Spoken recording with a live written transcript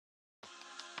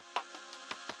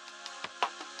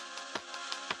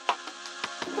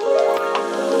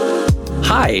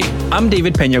Hi, I'm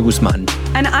David Peña Guzman.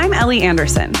 And I'm Ellie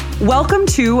Anderson. Welcome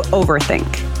to Overthink,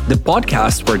 The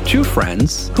podcast where two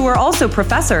friends who are also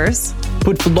professors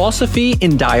put philosophy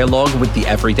in dialogue with the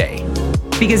everyday.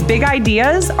 Because big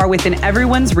ideas are within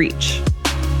everyone's reach.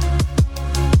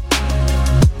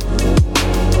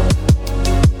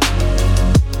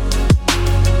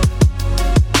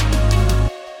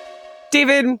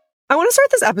 David, I want to start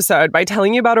this episode by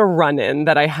telling you about a run-in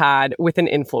that I had with an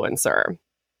influencer.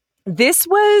 This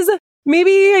was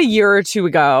maybe a year or two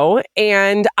ago,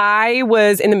 and I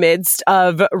was in the midst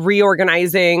of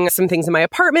reorganizing some things in my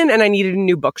apartment, and I needed a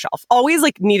new bookshelf. Always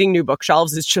needing new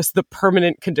bookshelves is just the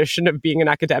permanent condition of being an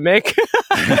academic.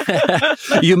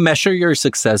 You measure your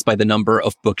success by the number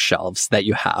of bookshelves that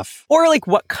you have. Or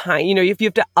what kind, if you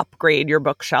have to upgrade your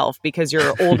bookshelf because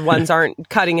your old ones aren't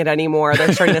cutting it anymore,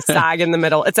 they're starting to sag in the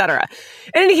middle, etc.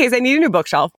 In any case, I need a new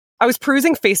bookshelf. I was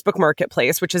perusing Facebook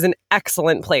Marketplace, which is an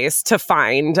excellent place to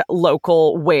find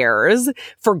local wares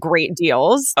for great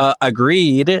deals.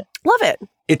 Agreed. Love it.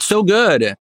 It's so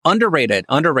good. Underrated.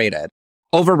 Overrated.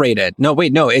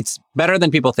 No, it's better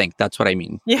than people think. That's what I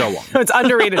mean. Yeah, Go on. It's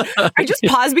underrated. I just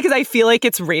paused because I feel like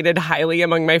it's rated highly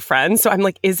among my friends. So I'm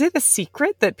like, is it a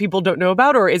secret that people don't know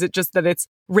about? Or is it just that it's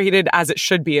rated as it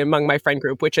should be among my friend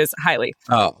group, which is highly?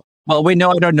 Oh. Well, I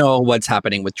don't know what's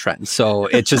happening with trends. So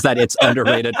it's just that it's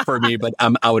underrated for me, but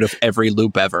I'm out of every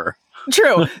loop ever.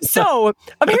 True. So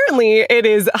apparently it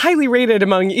is highly rated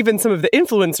among even some of the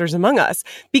influencers among us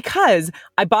because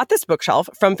I bought this bookshelf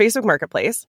from Facebook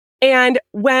Marketplace. And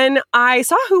when I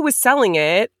saw who was selling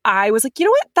it, I was like, you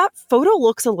know what? That photo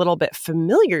looks a little bit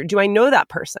familiar. Do I know that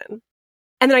person?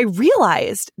 And then I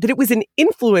realized that it was an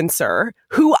influencer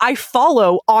who I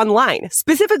follow online,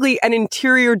 specifically an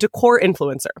interior decor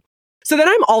influencer. So then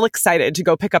I'm all excited to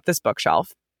go pick up this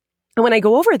bookshelf. And when I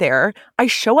go over there, I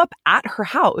show up at her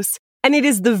house. And it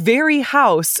is the very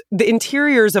house, the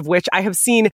interiors of which I have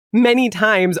seen many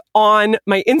times on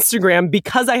my Instagram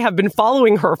because I have been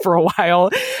following her for a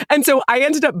while. And so I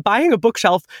ended up buying a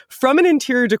bookshelf from an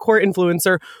interior decor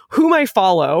influencer whom I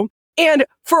follow. And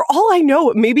for all I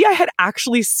know, maybe I had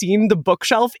actually seen the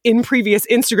bookshelf in previous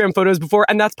Instagram photos before,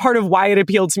 and that's part of why it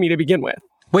appealed to me to begin with.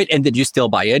 Wait, and did you still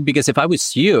buy it? Because if I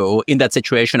was you in that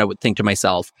situation, I would think to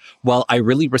myself, well, I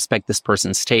really respect this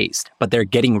person's taste, but they're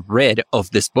getting rid of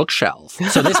this bookshelf.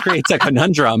 So this creates a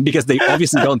conundrum because they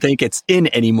obviously don't think it's in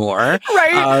anymore.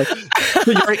 Right.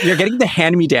 So you're getting the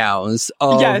hand-me-downs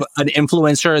of Yes. an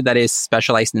influencer that is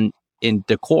specialized in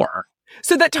decor.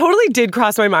 So that totally did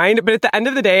cross my mind. But at the end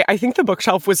of the day, I think the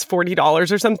bookshelf was $40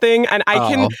 or something. And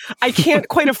I can't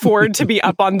quite afford to be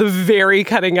up on the very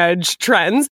cutting edge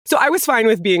trends. So I was fine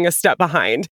with being a step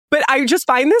behind. But I just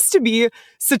find this to be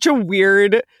such a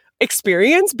weird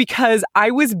experience because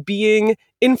I was being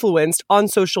influenced on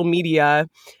social media.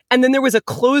 And then there was a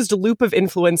closed loop of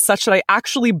influence such that I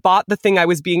actually bought the thing I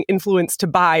was being influenced to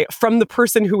buy from the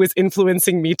person who was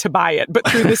influencing me to buy it, but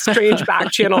through this strange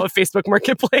back channel of Facebook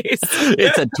Marketplace.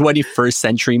 It's a 21st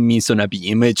century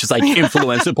Misonabeam. It's just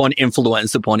influence upon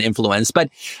influence upon influence. But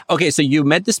okay, so you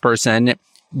met this person.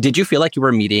 Did you feel like you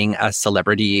were meeting a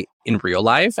celebrity in real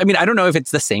life? I mean, I don't know if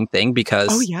it's the same thing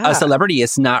because a celebrity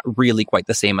is not really quite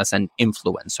the same as an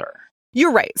influencer.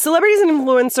 You're right. Celebrities and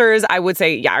influencers, I would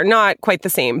say, are not quite the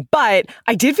same. But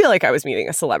I did feel like I was meeting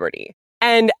a celebrity.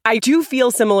 And I do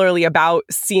feel similarly about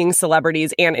seeing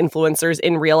celebrities and influencers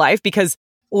in real life because,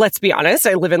 let's be honest,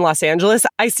 I live in Los Angeles.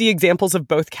 I see examples of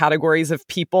both categories of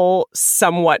people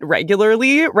somewhat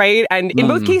regularly, right? And in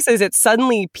both cases, it's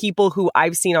suddenly people who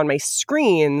I've seen on my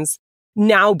screens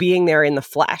now being there in the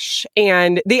flesh.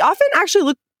 And they often actually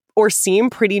look or seem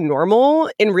pretty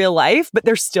normal in real life, but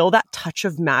there's still that touch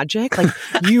of magic.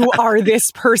 You are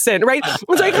this person, right?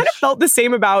 And so I kind of felt the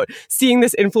same about seeing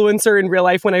this influencer in real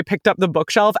life when I picked up the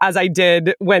bookshelf as I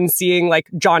did when seeing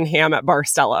John Hamm at Bar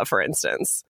Stella, for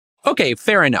instance. Okay,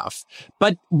 fair enough.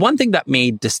 But one thing that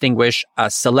may distinguish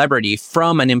a celebrity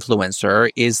from an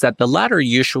influencer is that the latter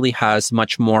usually has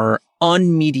much more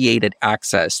unmediated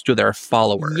access to their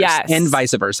followers. Yes. And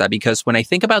vice versa. Because when I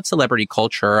think about celebrity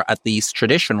culture, at least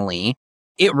traditionally,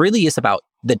 it really is about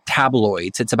the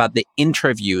tabloids. It's about the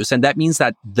interviews. And that means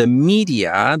that the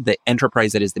media, the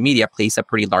enterprise that is the media, plays a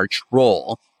pretty large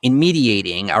role in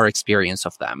mediating our experience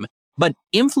of them. But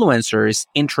influencers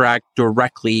interact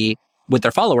directly with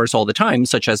their followers all the time,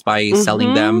 such as by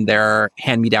selling them their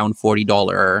hand-me-down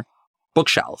 $40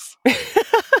 bookshelf.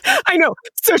 I know.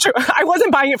 So true. I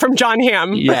wasn't buying it from John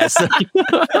Hamm. Yes. So,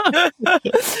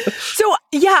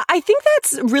 yeah, I think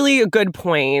that's really a good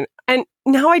point. And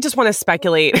now I just want to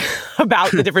speculate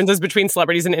about the differences between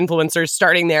celebrities and influencers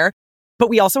starting there. But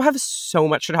we also have so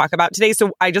much to talk about today.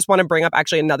 So I just want to bring up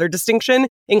actually another distinction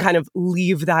and kind of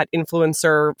leave that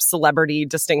influencer celebrity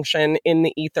distinction in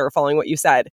the ether following what you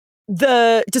said.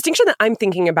 The distinction that I'm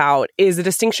thinking about is a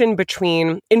distinction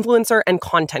between influencer and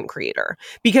content creator,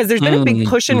 because there's been a big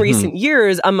push in recent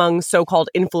years among so-called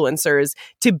influencers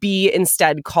to be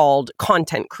instead called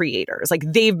content creators.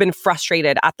 Like they've been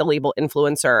frustrated at the label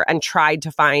influencer and tried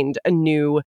to find a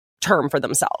new term for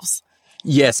themselves.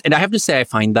 Yes. And I have to say, I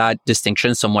find that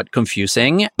distinction somewhat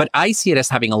confusing, but I see it as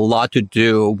having a lot to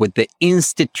do with the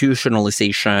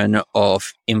institutionalization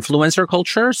of influencer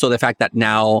culture. So the fact that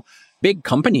now big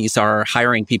companies are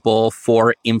hiring people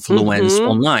for influence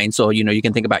online. So, you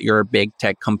can think about your big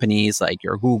tech companies like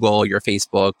your Google, your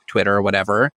Facebook, Twitter,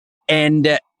 whatever.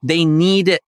 And they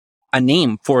need a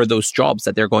name for those jobs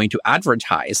that they're going to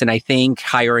advertise. And I think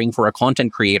hiring for a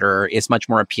content creator is much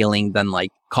more appealing than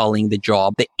like calling the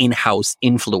job the in-house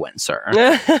influencer.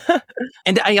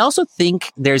 And I also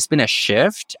think there's been a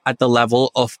shift at the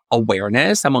level of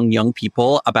awareness among young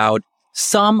people about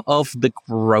some of the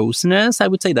grossness, I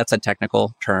would say that's a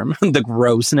technical term, the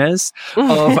grossness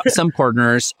of some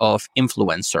corners of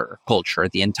influencer culture,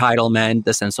 the entitlement,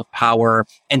 the sense of power.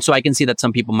 And so I can see that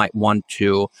some people might want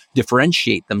to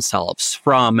differentiate themselves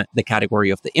from the category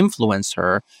of the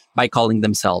influencer by calling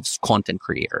themselves content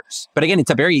creators. But again,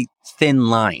 it's a very thin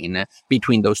line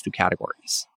between those two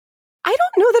categories. I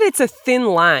don't know that it's a thin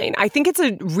line. I think it's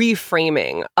a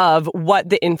reframing of what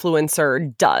the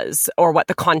influencer does or what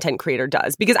the content creator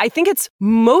does, because I think it's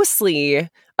mostly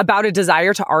about a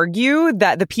desire to argue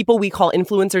that the people we call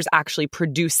influencers actually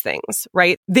produce things,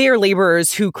 right? They are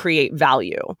laborers who create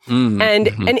value. And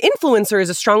an influencer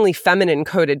is a strongly feminine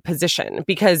coded position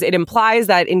because it implies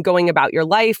that in going about your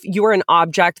life, you are an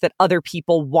object that other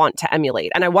people want to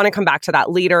emulate. And I want to come back to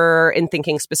that later in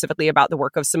thinking specifically about the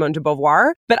work of Simone de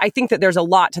Beauvoir. But I think that there's a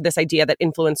lot to this idea that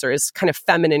influencer is kind of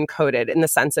feminine coded in the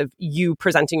sense of you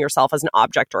presenting yourself as an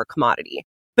object or a commodity.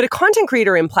 But a content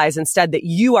creator implies instead that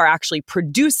you are actually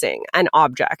producing an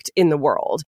object in the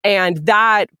world. And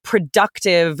that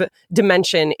productive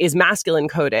dimension is masculine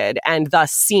coded and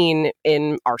thus seen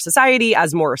in our society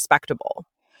as more respectable.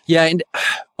 Yeah. And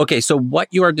okay, so what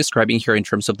you are describing here in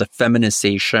terms of the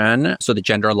feminization, so the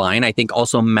gender line, I think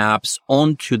also maps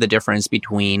onto the difference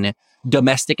between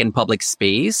domestic and public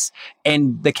space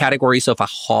and the categories of a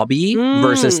hobby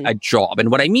versus a job.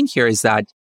 And what I mean here is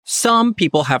that some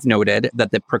people have noted that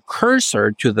the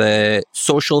precursor to the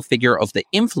social figure of the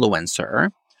influencer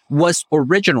was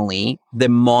originally the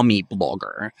mommy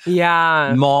blogger.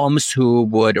 Yeah. Moms who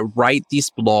would write these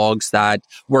blogs that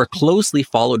were closely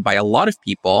followed by a lot of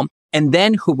people and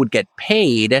then who would get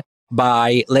paid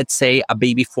by, let's say, a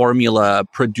baby formula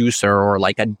producer or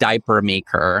like a diaper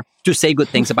maker to say good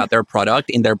things about their product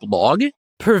in their blog.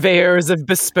 Purveyors of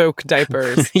bespoke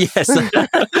diapers. Yes.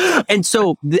 And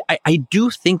so I do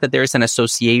think that there's an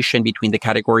association between the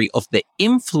category of the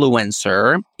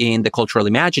influencer in the cultural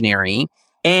imaginary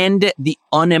and the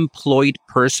unemployed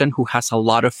person who has a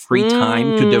lot of free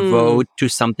time to devote to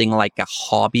something like a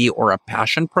hobby or a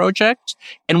passion project.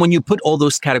 And when you put all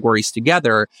those categories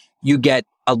together, you get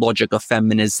a logic of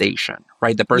feminization,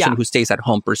 right? The person who stays at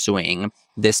home pursuing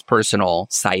this personal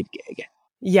side gig.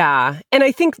 Yeah. And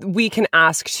I think we can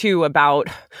ask too about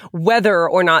whether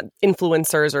or not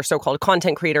influencers or so-called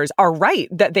content creators are right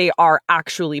that they are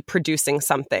actually producing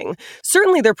something.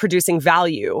 Certainly they're producing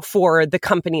value for the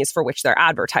companies for which they're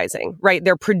advertising, right?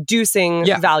 They're producing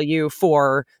value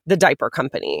for the diaper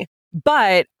company.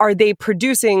 But are they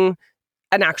producing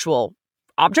an actual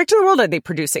object in the world? Are they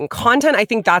producing content? I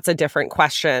think that's a different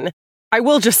question. I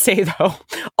will just say, though,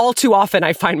 all too often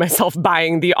I find myself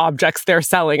buying the objects they're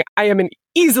selling. I am an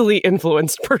easily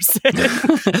influenced person.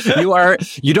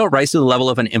 You don't rise to the level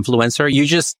of an influencer. You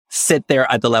just sit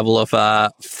there at the level of a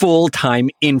full-time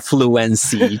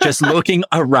influencee, just looking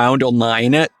around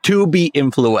online to be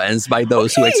influenced by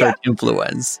those who exert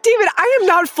influence. David, I am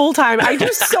not full-time. I do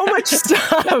so much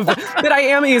stuff that I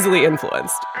am easily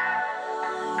influenced.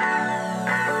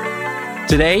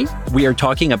 Today, we are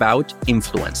talking about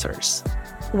influencers.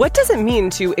 What does it mean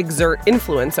to exert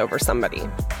influence over somebody?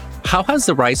 How has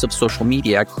the rise of social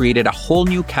media created a whole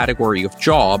new category of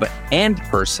job and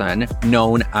person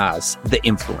known as the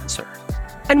influencer?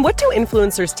 And what do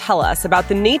influencers tell us about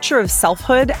the nature of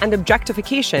selfhood and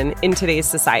objectification in today's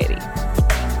society?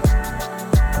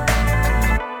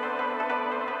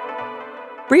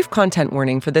 Brief content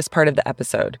warning for this part of the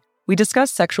episode. We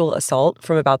discuss sexual assault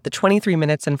from about the 23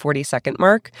 minutes and 40-second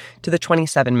mark to the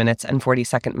 27 minutes and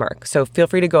 40-second mark, so feel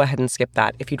free to go ahead and skip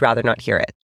that if you'd rather not hear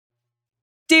it.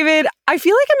 David, I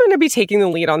feel like I'm going to be taking the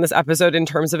lead on this episode in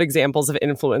terms of examples of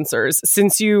influencers,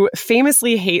 since you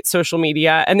famously hate social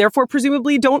media and therefore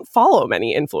presumably don't follow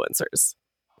many influencers.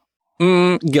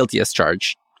 Guilty as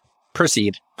charged.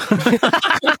 Proceed. Okay,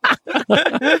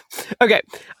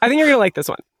 I think you're going to like this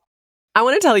one. I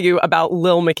want to tell you about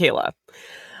Lil Miquela.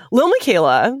 Lil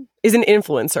Miquela is an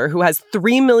influencer who has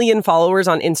 3 million followers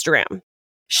on Instagram.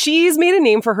 She's made a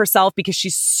name for herself because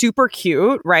she's super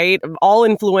cute, right? All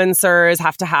influencers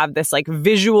have to have this like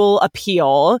visual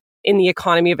appeal in the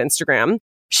economy of Instagram.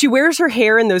 She wears her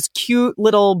hair in those cute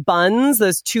little buns,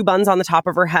 those 2 buns on the top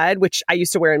of her head, which I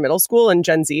used to wear in middle school and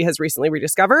Gen Z has recently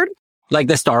rediscovered. Like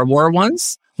the Star Wars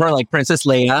ones? Or like Princess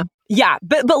Leia? Yeah,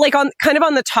 but like on kind of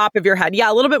on the top of your head. Yeah,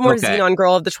 a little bit more Okay. Xenon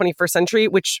girl of the 21st century,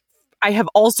 which I have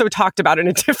also talked about in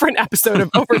a different episode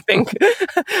of Overthink.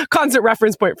 Constant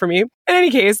reference point for me. In any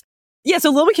case, yeah,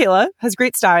 so Lil Miquela has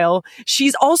great style.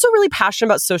 She's also really passionate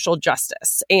about social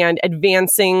justice and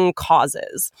advancing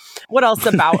causes. What else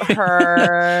about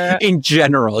her? In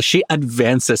general, she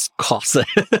advances causes.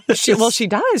 She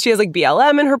does. She has like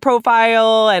BLM in her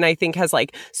profile and I think has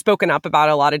like spoken up about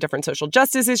a lot of different social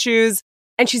justice issues.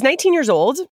 And she's 19 years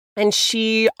old. And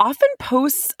she often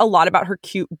posts a lot about her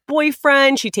cute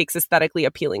boyfriend. She takes aesthetically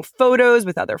appealing photos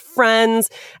with other friends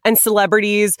and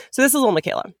celebrities. So this is Lil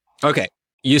Miquela. Okay.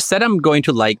 You said I'm going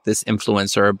to like this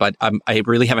influencer, but I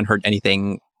really haven't heard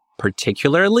anything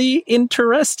particularly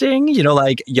interesting. You know,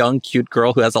 like young, cute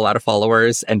girl who has a lot of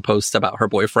followers and posts about her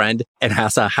boyfriend and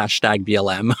has a hashtag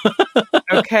BLM.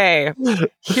 Okay.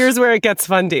 Here's where it gets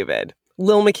fun, David.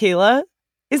 Lil Miquela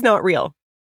is not real.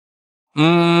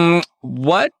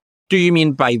 What do you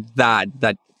mean by that?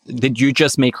 That did you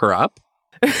just make her up?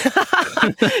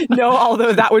 No,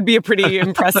 although that would be a pretty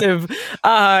impressive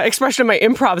expression of my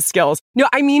improv skills. No,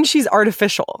 I mean she's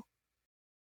artificial.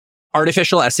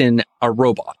 Artificial as in a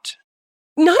robot.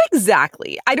 Not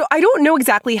exactly. I don't know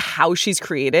exactly how she's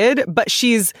created, but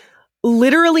she's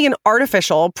literally an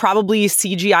artificial, probably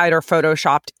CGI'd or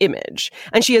photoshopped image.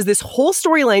 And she has this whole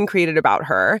storyline created about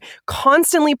her,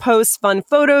 constantly posts fun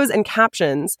photos and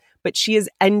captions, but she is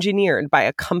engineered by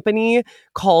a company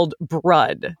called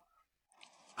Brud.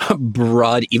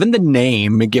 Brud, even the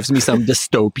name gives me some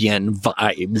dystopian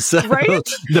vibes. Right?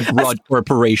 The Brud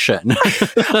Corporation.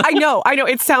 I know.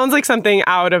 It sounds like something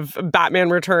out of Batman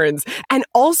Returns. And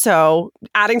also,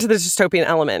 adding to the dystopian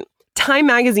element, Time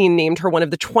magazine named her one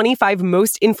of the 25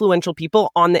 most influential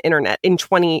people on the internet in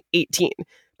 2018.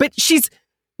 But she's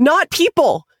not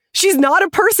people. She's not a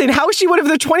person. How is she one of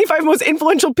the 25 most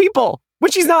influential people when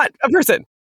she's not a person?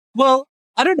 Well,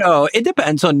 I don't know. It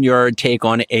depends on your take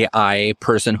on AI,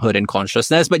 personhood, and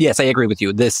consciousness. But yes, I agree with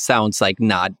you. This sounds like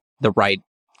not the right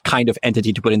kind of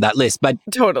entity to put in that list. But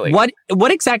totally.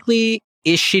 What exactly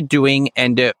is she doing,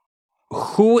 and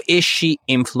who is she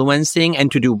influencing, and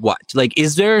to do what? Like,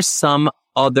 is there some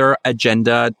other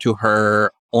agenda to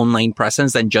her online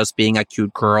presence than just being a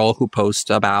cute girl who posts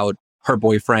about her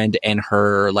boyfriend and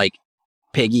her like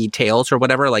piggy tails or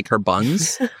whatever, like her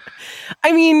buns?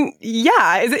 I mean,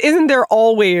 yeah, isn't there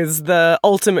always the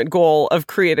ultimate goal of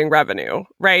creating revenue,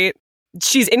 right?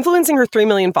 She's influencing her 3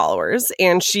 million followers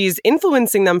and she's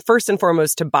influencing them first and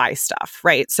foremost to buy stuff,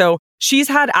 right? So she's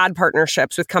had ad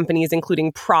partnerships with companies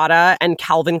including Prada and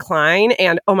Calvin Klein.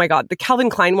 And oh my God, the Calvin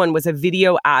Klein one was a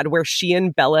video ad where she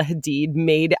and Bella Hadid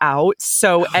made out.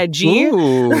 So edgy.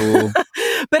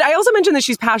 But I also mentioned that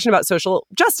she's passionate about social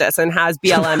justice and has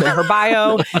BLM in her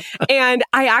bio. And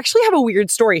I actually have a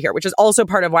weird story here, which is also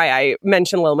part of why I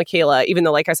mentioned Lil Miquela, even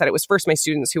though, like I said, it was first my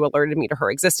students who alerted me to her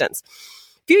existence.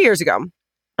 A few years ago,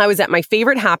 I was at my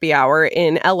favorite happy hour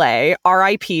in LA,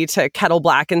 RIP to Kettle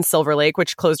Black and Silver Lake,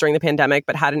 which closed during the pandemic,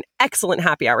 but had an excellent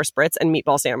happy hour spritz and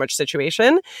meatball sandwich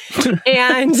situation.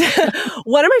 And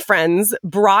one of my friends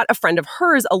brought a friend of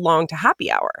hers along to happy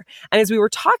hour. And as we were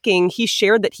talking, he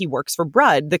shared that he works for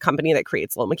Brud, the company that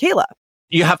creates Lil Miquela.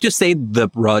 You have to say the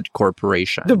Brud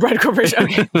Corporation. The Brud Corporation.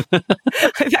 Okay.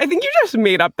 I think you just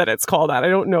made up that it's called that. I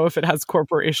don't know if it has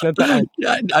corporation at the end.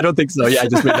 Yeah, I don't think so. Yeah, I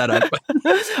just made that up.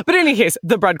 But in any case,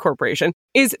 the Brud Corporation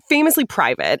is famously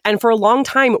private and for a long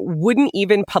time wouldn't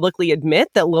even publicly admit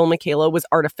that Lil Miquela was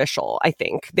artificial, I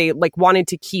think. They wanted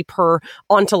to keep her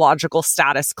ontological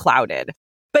status clouded.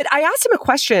 But I asked him a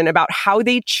question about how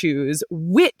they choose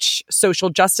which social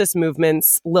justice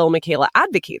movements Lil Miquela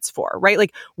advocates for, right?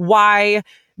 Like, why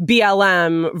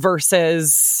BLM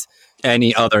versus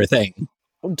any other thing?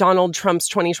 Donald Trump's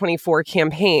 2024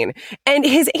 campaign. And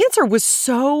his answer was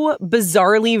so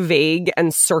bizarrely vague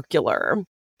and circular.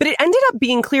 But it ended up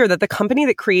being clear that the company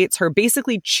that creates her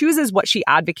basically chooses what she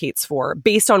advocates for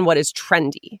based on what is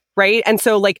trendy, right? And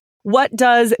so, what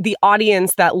does the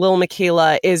audience that Lil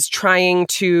Miquela is trying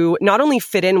to not only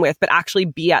fit in with, but actually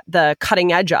be at the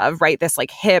cutting edge of, right? This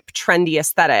like hip, trendy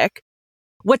aesthetic.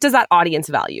 What does that audience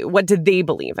value? What do they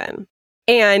believe in?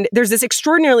 And there's this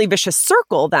extraordinarily vicious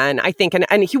circle then, I think,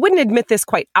 and he wouldn't admit this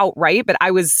quite outright, but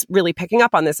I was really picking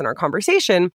up on this in our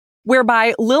conversation,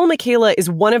 whereby Lil Miquela is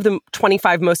one of the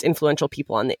 25 most influential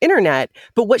people on the internet,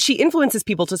 but what she influences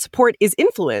people to support is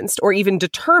influenced or even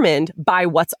determined by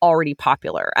what's already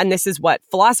popular. And this is what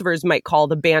philosophers might call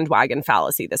the bandwagon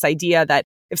fallacy, this idea that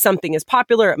if something is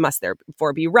popular, it must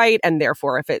therefore be right, and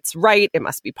therefore if it's right, it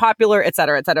must be popular, et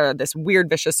cetera, this weird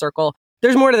vicious circle.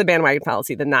 There's more to the bandwagon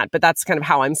fallacy than that, but that's kind of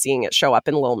how I'm seeing it show up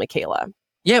in Lil Miquela.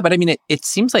 Yeah, but I mean, it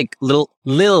seems like Lil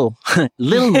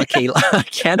Miquela. I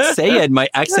can't say it. My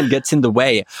accent gets in the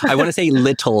way. I want to say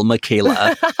Little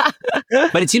Miquela.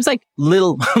 But it seems like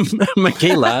Lil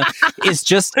Miquela is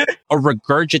just a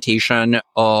regurgitation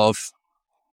of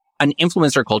an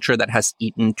influencer culture that has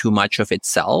eaten too much of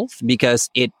itself because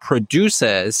it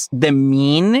produces the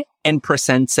mean and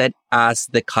presents it as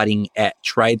the cutting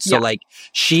edge, right? So like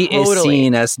she is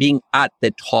seen as being at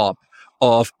the top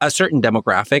of a certain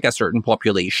demographic, a certain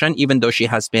population, even though she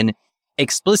has been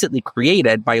explicitly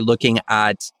created by looking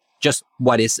at just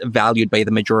what is valued by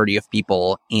the majority of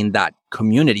people in that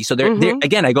community. So there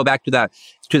again, I go back to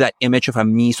that image of a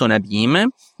mise en abîme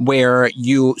where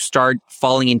you start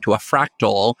falling into a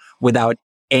fractal without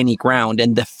any ground.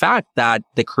 And the fact that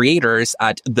the creators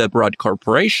at the Broad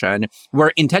Corporation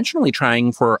were intentionally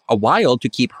trying for a while to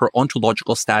keep her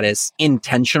ontological status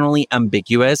intentionally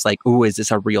ambiguous, like, oh, is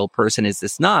this a real person? Is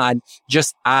this not?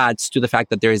 Just adds to the fact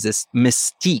that there is this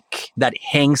mystique that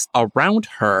hangs around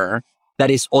her that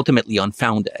is ultimately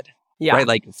unfounded. Yeah. Right?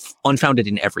 Like unfounded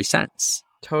in every sense.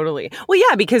 Totally. Well,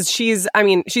 yeah, because she's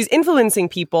influencing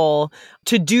people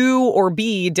to do or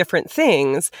be different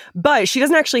things, but she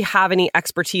doesn't actually have any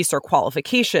expertise or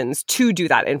qualifications to do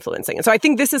that influencing. And so I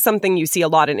think this is something you see a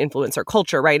lot in influencer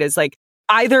culture, right? Is like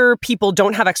either people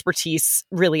don't have expertise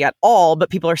really at all, but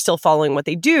people are still following what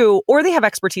they do, or they have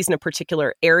expertise in a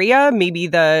particular area. Maybe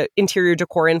the interior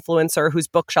decor influencer whose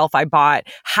bookshelf I bought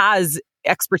has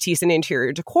expertise in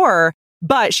interior decor,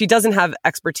 but she doesn't have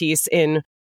expertise in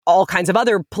all kinds of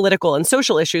other political and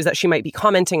social issues that she might be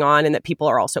commenting on and that people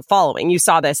are also following. You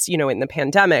saw this, in the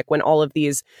pandemic when all of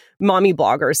these mommy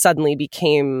bloggers suddenly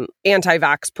became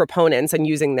anti-vax proponents and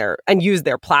used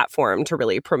their platform to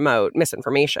really promote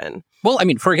misinformation. Well, I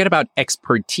mean, forget about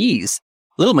expertise.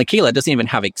 Lil Miquela doesn't even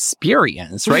have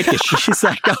experience, right?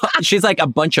 She's like a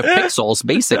bunch of pixels,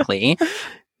 basically.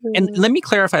 And let me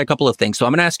clarify a couple of things. So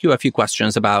I'm going to ask you a few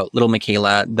questions about Lil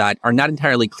Miquela that are not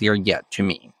entirely clear yet to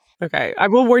me. Okay. I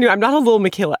will warn you, I'm not a Lil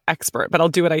Miquela expert, but I'll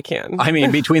do what I can. I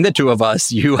mean, between the two of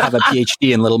us, you have a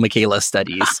PhD in Lil Miquela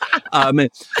studies.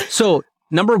 So,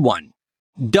 number one,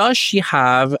 does she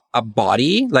have a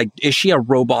body? Like, is she a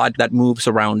robot that moves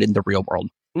around in the real world?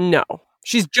 No.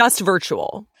 She's just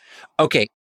virtual. Okay.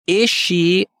 Is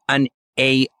she an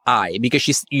AI?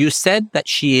 Because you said that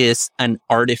she is an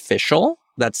artificial.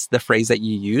 That's the phrase that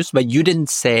you used, but you didn't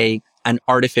say an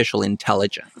artificial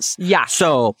intelligence. Yeah.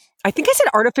 So I think I said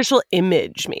artificial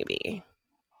image, maybe.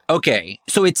 Okay.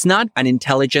 So it's not an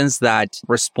intelligence that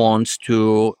responds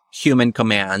to human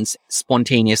commands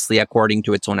spontaneously according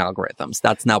to its own algorithms.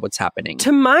 That's not what's happening.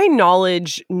 To my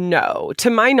knowledge, no.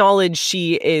 To my knowledge,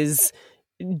 she is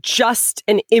just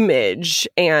an image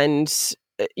and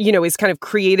is kind of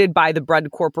created by the Broad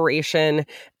Corporation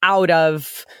out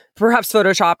of perhaps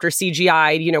photoshopped or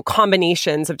CGI'd,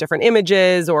 combinations of different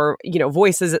images or,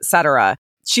 voices, etc.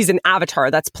 She's an avatar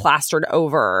that's plastered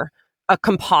over a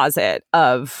composite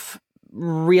of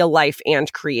real life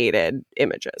and created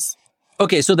images.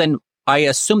 Okay, so then I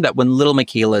assume that when Lil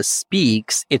Miquela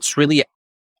speaks, it's really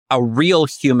a real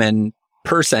human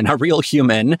person, a real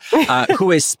human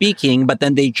who is speaking, but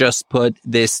then they just put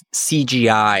this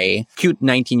CGI cute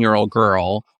 19-year-old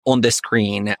girl on the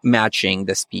screen matching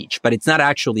the speech. But it's not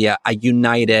actually a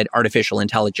united artificial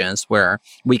intelligence where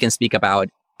we can speak about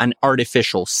an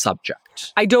artificial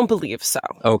subject. I don't believe so.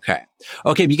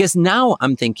 Okay, because now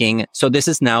I'm thinking, so this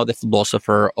is now the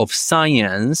philosopher of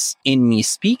science in me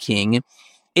speaking.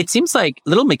 It seems like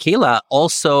Lil Miquela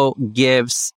also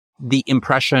gives the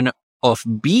impression of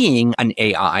being an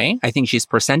AI. I think she's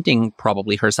presenting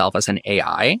probably herself as an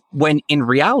AI, when in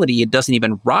reality, it doesn't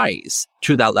even rise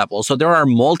to that level. So there are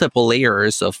multiple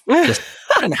layers of just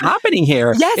happening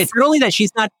here. Yes. It's not only that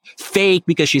she's not fake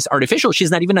because she's artificial,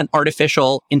 she's not even an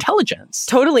artificial intelligence.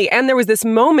 Totally. And there was this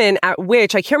moment at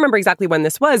which, I can't remember exactly when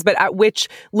this was, but at which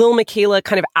Lil Miquela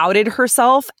kind of outed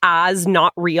herself as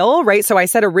not real, right? So I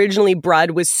said originally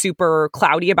Broad was super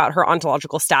cloudy about her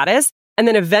ontological status. And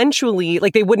then eventually,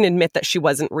 like, they wouldn't admit that she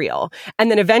wasn't real.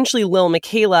 And then eventually Lil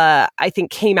Miquela, I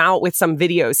think, came out with some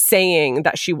videos saying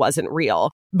that she wasn't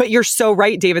real. But you're so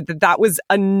right, David, that was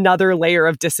another layer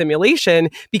of dissimulation,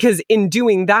 because in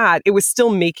doing that, it was still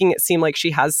making it seem like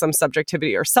she has some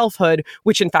subjectivity or selfhood,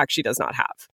 which in fact she does not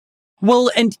have.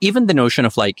 Well, and even the notion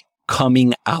of like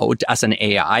coming out as an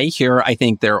AI here, I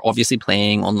think they're obviously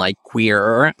playing on like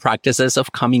queer practices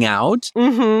of coming out.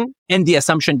 Mm-hmm. And the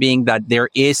assumption being that there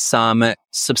is some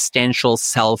substantial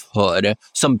selfhood,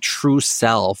 some true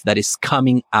self that is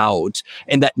coming out,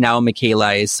 and that now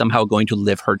Miquela is somehow going to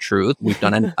live her truth. We've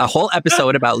done a whole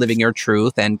episode about living your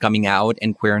truth and coming out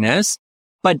and queerness.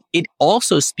 But it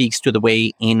also speaks to the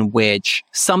way in which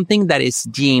something that is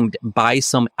deemed by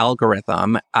some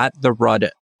algorithm at the Rudd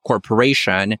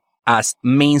Corporation as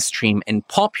mainstream and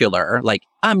popular, like,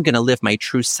 I'm going to live my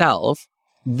true self,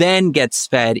 then gets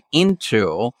fed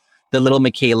into the Little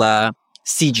Miquela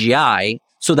CGI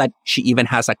so that she even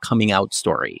has a coming out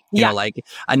story. You know, like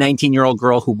a 19-year-old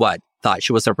girl who thought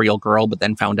she was a real girl, but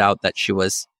then found out that she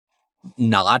was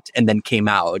not, and then came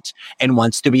out and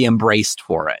wants to be embraced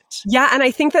for it. Yeah. And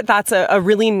I think that that's a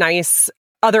really nice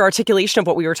other articulation of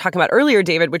what we were talking about earlier,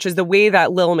 David, which is the way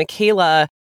that Lil Miquela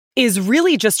is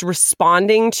really just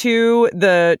responding to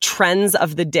the trends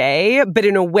of the day, but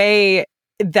in a way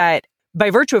that, by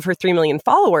virtue of her 3 million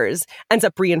followers, ends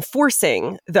up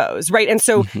reinforcing those, right? And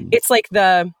so it's like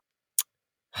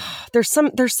there's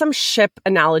some ship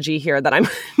analogy here that I'm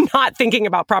not thinking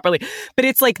about properly, but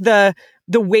it's like the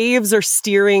waves are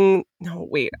steering. No,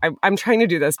 wait, I'm trying to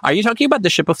do this. Are you talking about the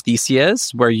ship of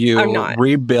Theseus, where you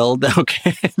rebuild?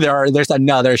 Okay, there's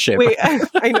another ship. Wait,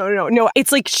 I know, no.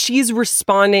 It's like she's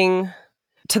responding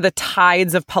to the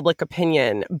tides of public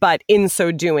opinion, but in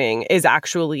so doing is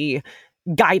actually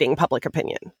guiding public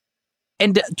opinion.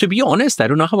 And to be honest, I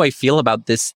don't know how I feel about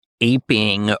this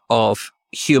aping of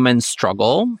human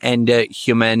struggle and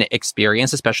human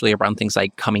experience, especially around things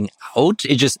like coming out.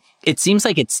 It seems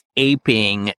like it's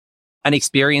aping an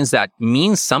experience that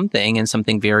means something, and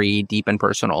something very deep and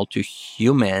personal to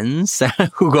humans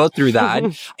who go through that.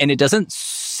 And it doesn't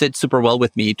sit super well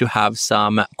with me to have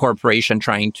some corporation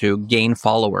trying to gain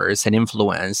followers and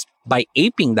influence by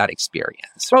aping that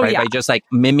experience, right? By just like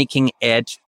mimicking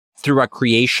it through a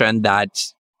creation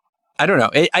that, I don't know.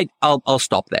 I'll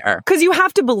stop there. Because you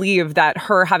have to believe that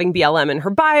her having BLM in her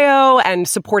bio and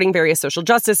supporting various social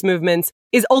justice movements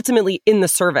is ultimately in the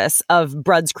service of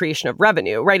Rudd's creation of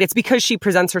revenue, right? It's because she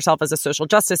presents herself as a social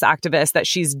justice activist that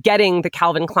she's getting the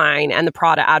Calvin Klein and the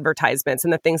Prada advertisements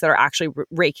and the things that are actually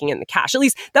raking in the cash. At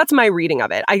least that's my reading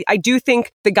of it. I do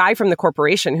think the guy from the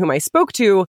corporation whom I spoke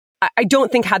to, I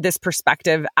don't think had this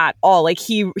perspective at all. Like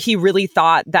he really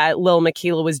thought that Lil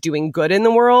Miquela was doing good in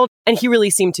the world, and he really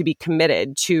seemed to be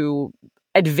committed to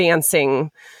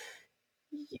advancing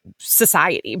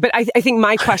society. But I think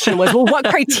my question was, well, what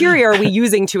criteria are we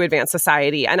using to advance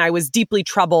society? And I was deeply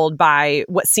troubled by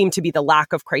what seemed to be the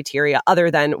lack of criteria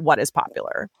other than what is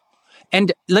popular.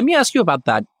 And let me ask you about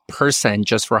that person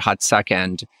just for a hot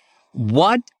second.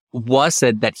 What was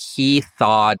it that he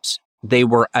thought they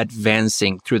were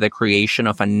advancing through the creation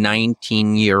of a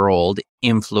 19-year-old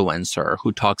influencer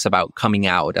who talks about coming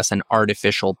out as an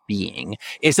artificial being?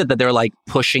 Is it that they're like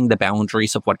pushing the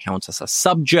boundaries of what counts as a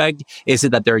subject? Is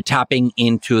it that they're tapping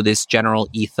into this general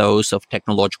ethos of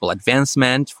technological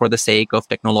advancement for the sake of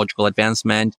technological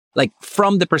advancement? Like,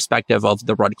 from the perspective of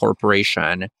the Rudd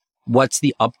Corporation, what's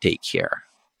the uptake here?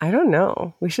 I don't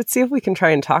know. We should see if we can try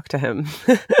and talk to him,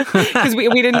 because we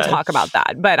didn't talk about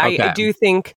that. But okay. I do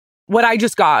think what I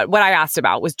asked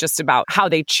about was just about how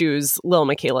they choose Lil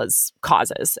Miquela's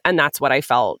causes. And that's what I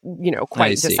felt,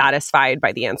 quite dissatisfied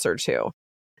by the answer to.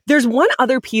 There's one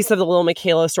other piece of the Lil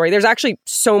Miquela story. There's actually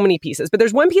so many pieces, but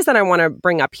there's one piece that I want to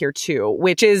bring up here too,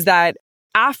 which is that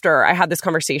after I had this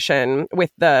conversation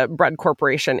with the Rudd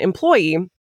Corporation employee,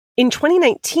 in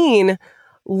 2019,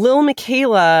 Lil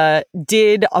Miquela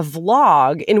did a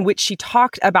vlog in which she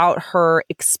talked about her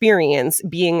experience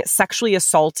being sexually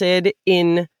assaulted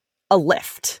in a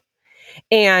lift.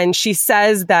 And she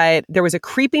says that there was a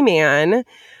creepy man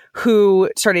who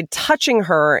started touching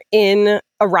her in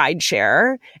a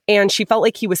rideshare, and she felt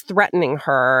like he was threatening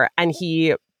her, and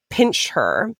he pinched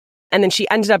her. And then she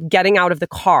ended up getting out of the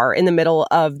car in the middle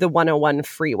of the 101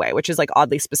 freeway, which is like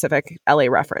oddly specific LA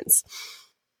reference.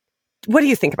 What do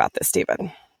you think about this,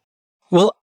 David?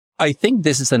 Well, I think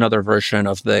this is another version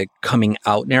of the coming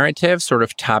out narrative, sort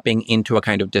of tapping into a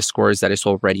kind of discourse that is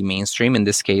already mainstream. In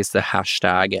this case, the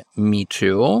hashtag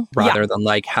 #MeToo, rather than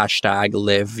like hashtag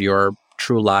live your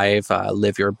true life,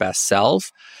 live your best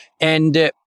self. And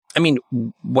I mean,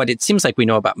 what it seems like we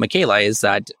know about Miquela is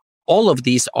that all of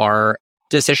these are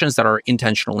decisions that are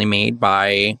intentionally made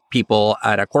by people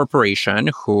at a corporation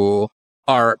who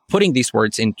are putting these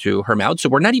words into her mouth. So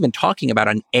we're not even talking about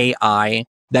an AI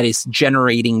that is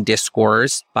generating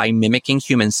discourse by mimicking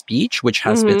human speech, which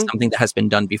has been something that has been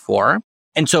done before.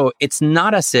 And so it's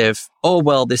not as if, oh,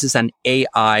 well, this is an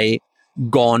AI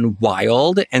gone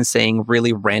wild and saying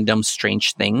really random,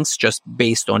 strange things just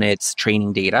based on its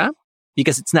training data,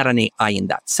 because it's not an AI in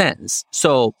that sense.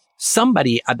 So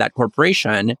somebody at that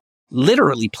corporation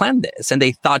literally planned this, and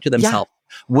they thought to themselves,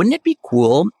 wouldn't it be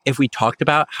cool if we talked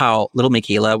about how little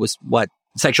Michaela was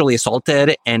sexually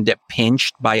assaulted and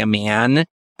pinched by a man?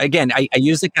 Again, I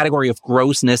used the category of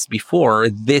grossness before.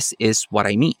 This is what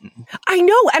I mean. I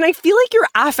know. And I feel like your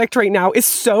affect right now is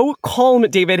so calm,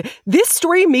 David. This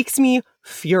story makes me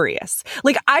furious.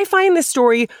 Like, I find this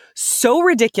story so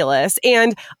ridiculous.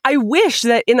 And I wish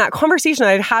that in that conversation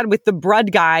I'd had with the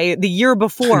Brud guy the year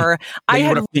before, I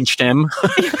would have pinched him.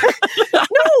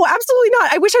 No, absolutely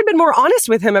not. I wish I'd been more honest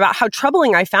with him about how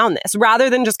troubling I found this, rather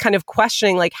than just kind of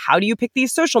questioning, like, how do you pick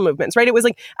these social movements, right? It was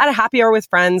like at a happy hour with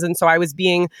friends. And so I was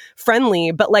being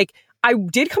friendly, but like, I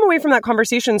did come away from that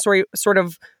conversation sort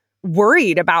of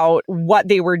worried about what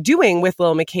they were doing with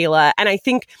Lil Michaela. And I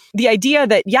think the idea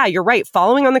that, yeah, you're right,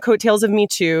 following on the coattails of Me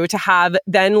Too, to have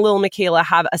then Lil Michaela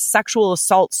have a sexual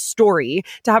assault story,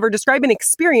 to have her describe an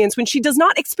experience when she does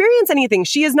not experience anything.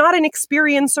 She is not an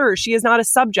experiencer. She is not a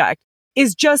subject,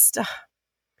 is just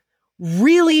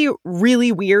really,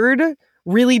 really weird,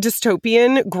 really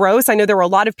dystopian, gross. I know there were a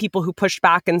lot of people who pushed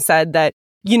back and said that,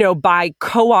 you know, by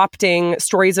co-opting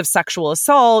stories of sexual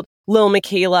assault, Lil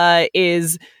Michaela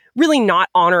is really not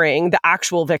honoring the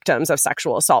actual victims of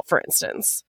sexual assault, for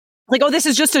instance. Like, oh, this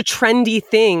is just a trendy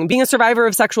thing. Being a survivor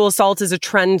of sexual assault is a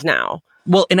trend now.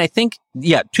 Well, and I think,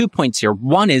 2 points here.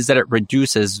 One is that it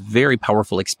reduces very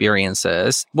powerful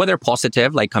experiences, whether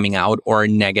positive, like coming out, or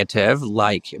negative,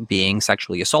 like being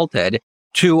sexually assaulted,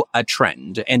 to a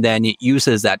trend. And then it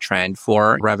uses that trend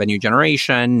for revenue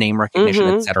generation, name recognition,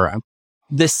 etc.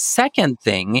 The second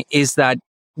thing is that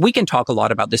we can talk a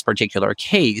lot about this particular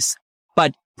case,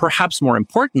 but perhaps more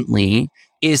importantly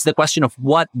is the question of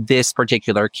what this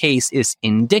particular case is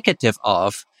indicative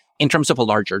of in terms of a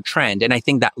larger trend. And I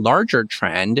think that larger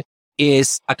trend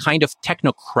is a kind of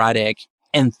technocratic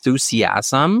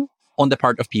enthusiasm on the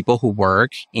part of people who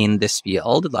work in this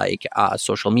field, like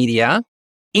social media,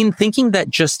 in thinking that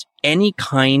just any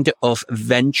kind of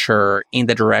venture in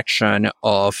the direction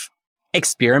of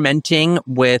experimenting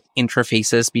with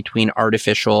interfaces between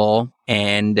artificial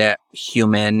and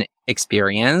human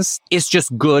experience is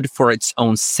just good for its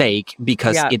own sake,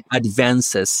 because it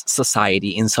advances society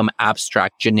in some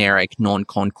abstract, generic,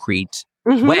 non-concrete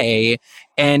way.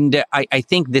 And I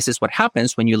think this is what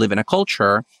happens when you live in a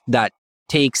culture that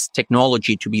takes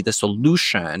technology to be the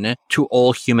solution to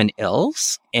all human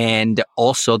ills, and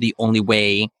also the only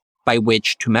way by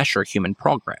which to measure human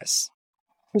progress.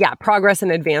 Yeah, progress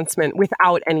and advancement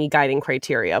without any guiding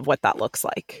criteria of what that looks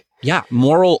like. Yeah,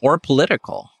 moral or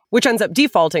political. Which ends up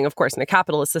defaulting, of course, in a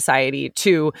capitalist society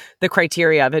to the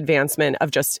criteria of advancement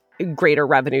of just greater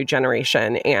revenue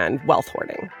generation and wealth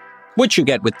hoarding. Which you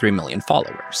get with 3 million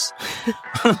followers.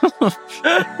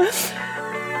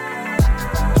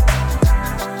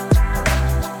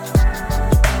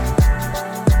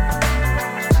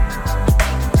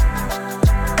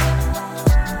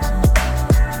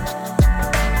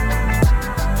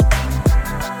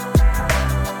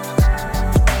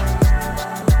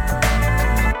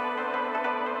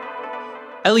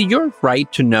 Ellie, you're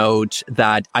right to note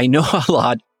that I know a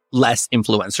lot less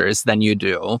influencers than you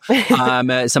do.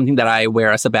 Something that I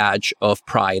wear as a badge of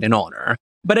pride and honor.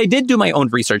 But I did do my own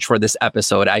research for this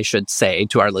episode, I should say,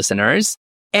 to our listeners.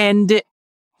 And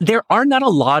there are not a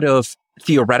lot of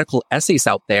theoretical essays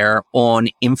out there on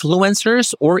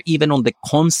influencers or even on the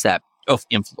concept of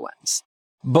influence.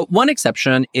 But one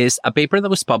exception is a paper that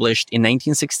was published in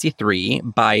 1963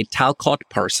 by Talcott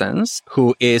Parsons,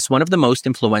 who is one of the most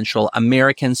influential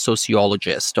American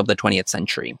sociologists of the 20th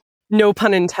century. No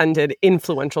pun intended,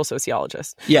 influential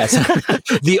sociologist. Yes,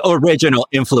 the original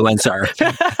influencer.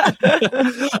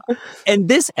 And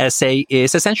this essay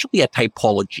is essentially a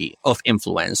typology of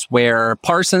influence, where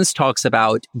Parsons talks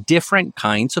about different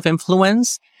kinds of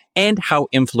influence and how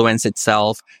influence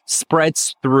itself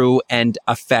spreads through and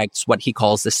affects what he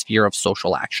calls the sphere of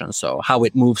social action. So how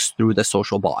it moves through the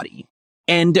social body.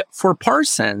 And for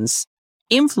Parsons,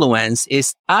 influence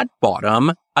is at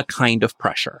bottom a kind of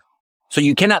pressure. So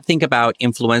you cannot think about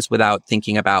influence without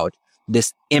thinking about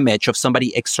this image of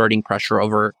somebody exerting pressure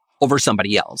over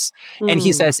somebody else. And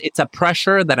he says it's a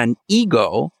pressure that an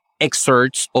ego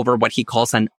exerts over what he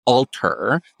calls an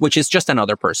alter, which is just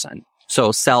another person.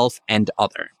 So self and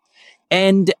other.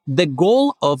 And the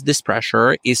goal of this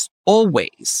pressure is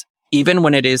always, even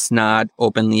when it is not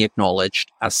openly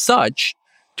acknowledged as such,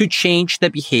 to change the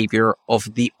behavior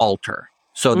of the alter.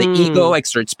 So the ego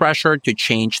exerts pressure to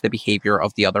change the behavior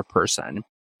of the other person.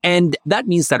 And that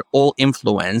means that all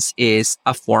influence is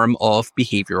a form of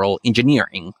behavioral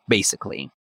engineering, basically.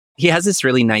 He has this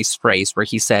really nice phrase where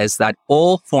he says that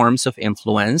all forms of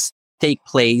influence take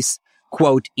place,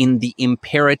 quote, in the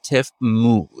imperative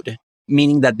mood,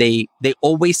 meaning that they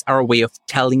always are a way of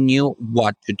telling you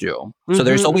what to do. So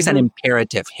there's always an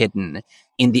imperative hidden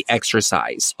in the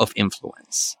exercise of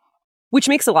influence. Which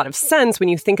makes a lot of sense when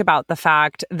you think about the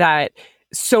fact that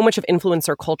so much of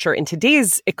influencer culture in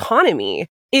today's economy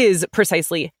is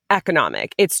precisely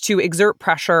economic. It's to exert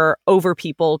pressure over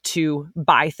people to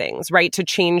buy things, right? To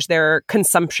change their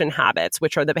consumption habits,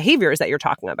 which are the behaviors that you're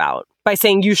talking about, by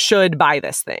saying you should buy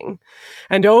this thing.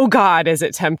 And oh God, is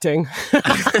it tempting?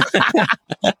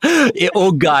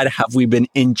 Oh God, have we been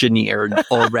engineered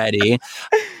already?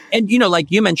 And,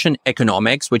 like you mentioned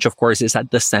economics, which of course is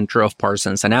at the center of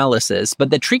Parsons' analysis.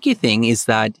 But the tricky thing is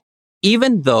that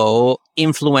even though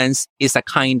influence is a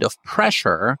kind of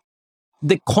pressure,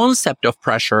 the concept of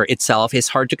pressure itself is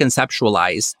hard to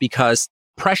conceptualize because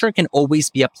pressure can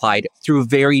always be applied through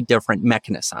very different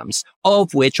mechanisms,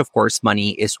 of which, of course,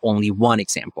 money is only one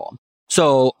example.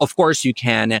 So, of course, you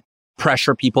can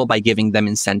pressure people by giving them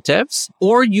incentives,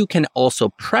 or you can also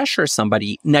pressure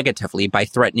somebody negatively by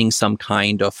threatening some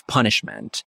kind of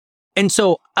punishment. And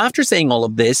so after saying all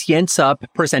of this, he ends up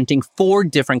presenting 4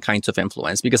 different kinds of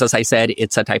influence because, as I said,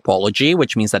 it's a typology,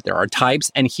 which means that there are types,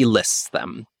 and he lists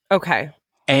them. Okay.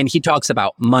 And he talks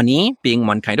about money being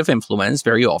one kind of influence,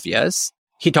 very obvious.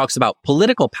 He talks about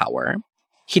political power.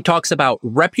 He talks about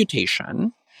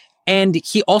reputation. And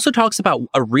he also talks about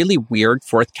a really weird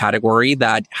 4th category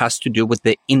that has to do with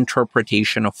the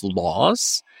interpretation of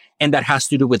laws. And that has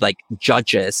to do with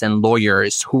judges and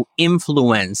lawyers who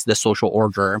influence the social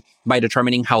order by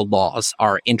determining how laws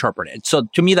are interpreted. So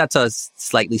to me, that's a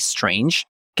slightly strange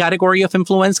category of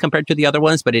influence compared to the other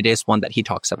ones, but it is one that he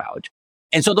talks about.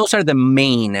 And so those are the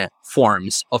main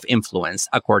forms of influence,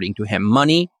 according to him: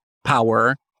 money,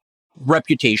 power,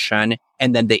 reputation,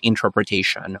 and then the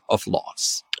interpretation of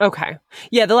laws. Okay.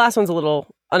 Yeah, the last one's a little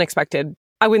unexpected.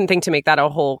 I wouldn't think to make that a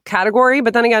whole category,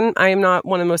 but then again, I am not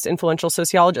one of the most influential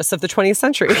sociologists of the 20th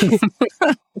century.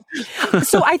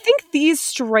 So I think these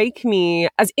strike me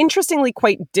as interestingly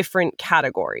quite different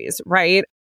categories, right?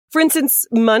 For instance,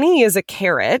 money is a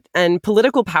carrot and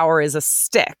political power is a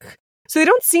stick. So they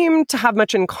don't seem to have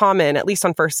much in common, at least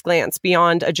on first glance,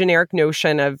 beyond a generic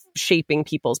notion of shaping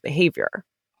people's behavior.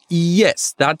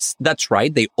 Yes, that's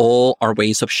right. They all are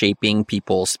ways of shaping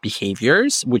people's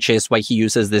behaviors, which is why he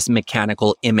uses this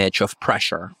mechanical image of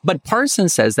pressure. But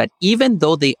Parsons says that even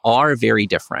though they are very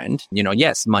different,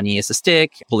 yes, money is a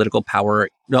stick, political power,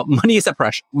 no, money is a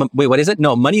pressure. Wait, what is it?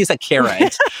 No, money is a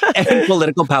carrot and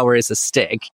political power is a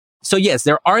stick. So yes,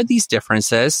 there are these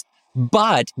differences.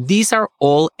 But these are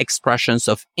all expressions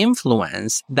of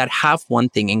influence that have one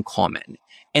thing in common.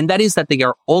 And that is that they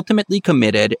are ultimately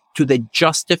committed to the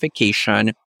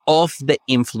justification of the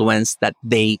influence that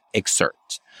they exert.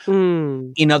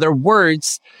 In other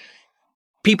words,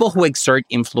 people who exert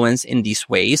influence in these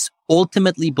ways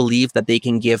ultimately believe that they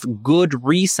can give good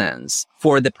reasons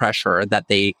for the pressure that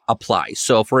they apply.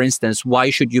 So, for instance, why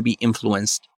should you be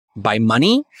influenced by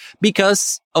money?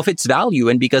 Because of its value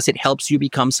and because it helps you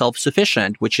become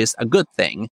self-sufficient, which is a good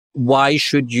thing. Why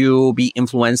should you be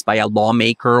influenced by a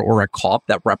lawmaker or a cop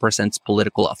that represents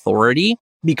political authority?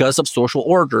 Because of social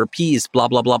order, peace, blah,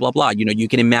 blah, blah, blah, blah. You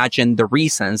can imagine the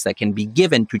reasons that can be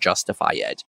given to justify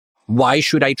it. Why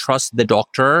should I trust the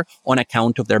doctor on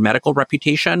account of their medical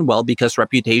reputation? Well, because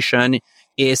reputation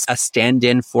is a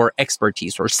stand-in for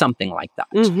expertise or something like that.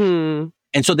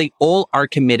 And so they all are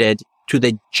committed to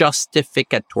the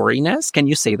justificatoriness. Can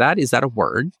you say that? Is that a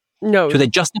word? No. To the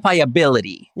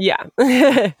justifiability. Yeah.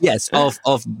 Yes,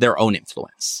 of their own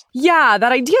influence. Yeah,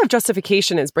 that idea of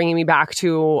justification is bringing me back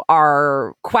to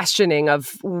our questioning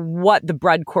of what the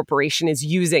Bread Corporation is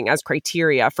using as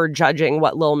criteria for judging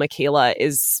what Lil Miquela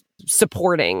is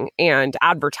supporting and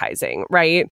advertising,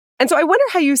 right? And so I wonder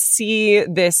how you see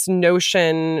this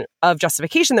notion of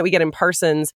justification that we get in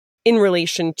Parsons in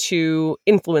relation to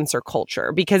influencer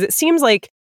culture, because it seems like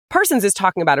Parsons is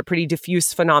talking about a pretty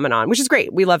diffuse phenomenon, which is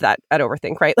great. We love that at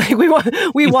Overthink, right? Like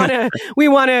we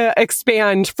want to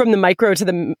expand from the micro to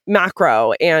the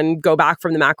macro and go back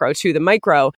from the macro to the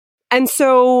micro. And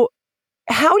so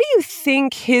how do you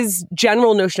think his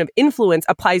general notion of influence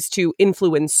applies to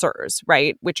influencers,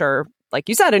 right? Which are, like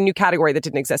you said, a new category that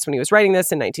didn't exist when he was writing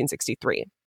this in 1963.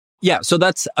 Yeah, so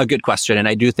that's a good question. And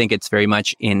I do think it's very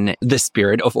much in the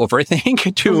spirit of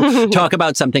Overthink to talk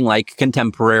about something like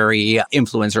contemporary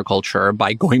influencer culture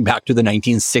by going back to the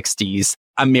 1960s,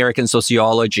 American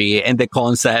sociology and the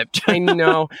concept. I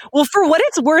know. Well, for what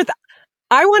it's worth,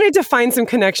 I wanted to find some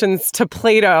connections to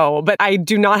Plato, but I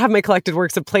do not have my collected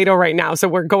works of Plato right now. So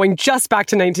we're going just back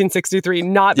to 1963,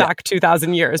 not back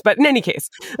 2,000 years. But in any case,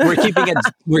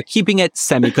 we're keeping it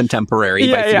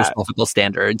semi-contemporary by philosophical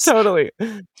standards. Totally.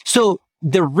 So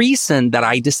the reason that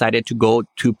I decided to go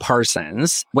to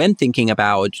Parsons when thinking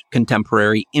about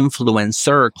contemporary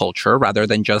influencer culture, rather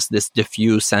than just this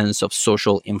diffuse sense of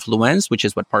social influence, which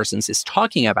is what Parsons is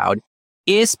talking about,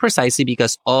 is precisely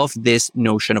because of this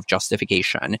notion of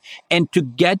justification. And to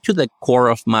get to the core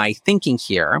of my thinking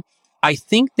here, I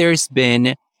think there's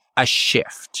been a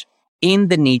shift in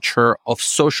the nature of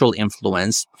social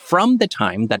influence from the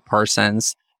time that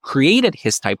Parsons created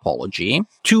his typology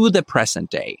to the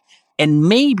present day. And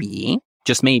maybe,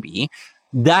 just maybe,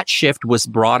 that shift was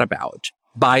brought about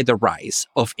by the rise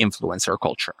of influencer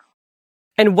culture.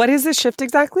 And what is this shift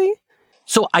exactly?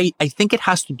 So I think it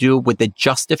has to do with the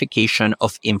justification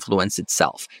of influence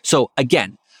itself. So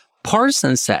again,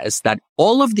 Parsons says that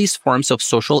all of these forms of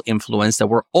social influence that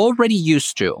we're already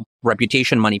used to,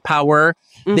 reputation, money, power,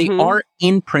 they are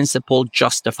in principle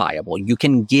justifiable. You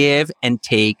can give and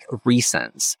take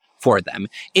reasons for them.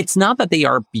 It's not that they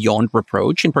are beyond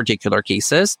reproach in particular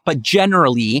cases, but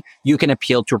generally you can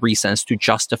appeal to reasons to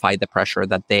justify the pressure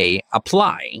that they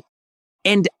apply.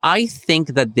 And I think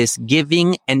that this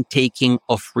giving and taking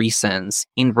of reasons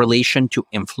in relation to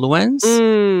influence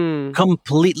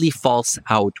completely falls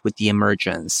out with the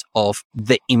emergence of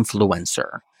the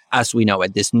influencer, as we know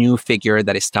it, this new figure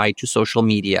that is tied to social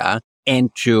media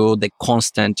and to the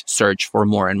constant search for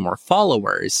more and more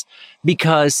followers.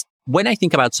 Because when I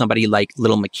think about somebody like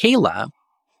little Michaela,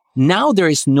 now there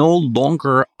is no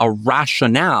longer a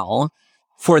rationale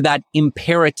for that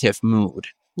imperative mood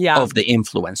of the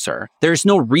influencer. There's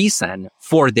no reason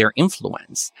for their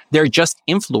influence. They're just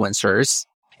influencers.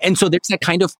 And so there's a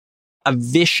kind of a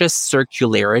vicious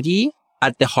circularity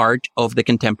at the heart of the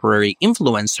contemporary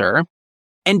influencer.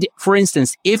 And for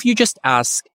instance, if you just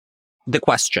ask the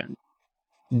question,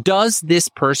 does this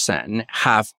person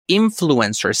have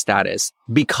influencer status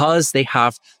because they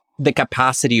have the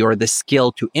capacity or the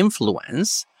skill to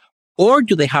influence, or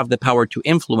do they have the power to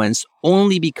influence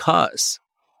only because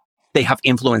they have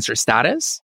influencer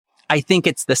status? I think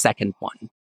it's the second one.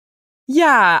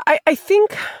 Yeah, I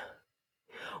think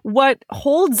what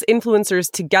holds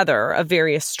influencers together of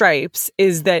various stripes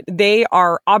is that they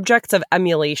are objects of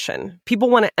emulation. People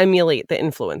want to emulate the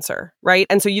influencer, right?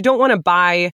 And so you don't want to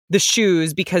buy the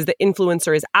shoes because the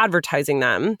influencer is advertising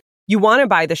them. You want to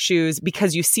buy the shoes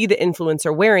because you see the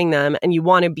influencer wearing them and you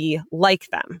want to be like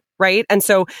them, right? And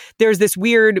so there's this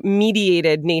weird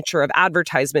mediated nature of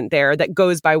advertisement there that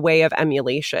goes by way of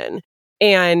emulation.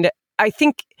 And I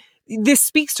think this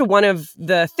speaks to one of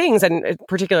the things, and in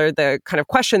particular, the kind of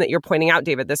question that you're pointing out,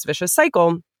 David, this vicious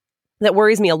cycle that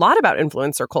worries me a lot about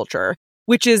influencer culture,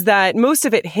 which is that most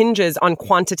of it hinges on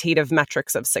quantitative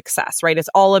metrics of success, right? It's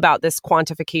all about this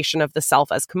quantification of the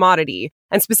self as commodity,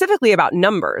 and specifically about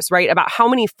numbers, right? About how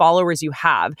many followers you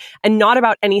have, and not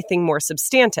about anything more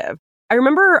substantive. I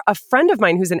remember a friend of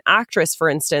mine who's an actress, for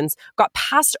instance, got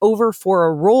passed over for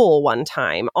a role one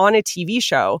time on a TV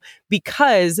show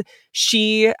because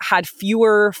she had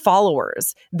fewer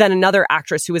followers than another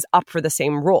actress who was up for the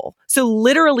same role. So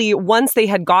literally, once they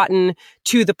had gotten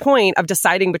to the point of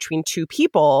deciding between two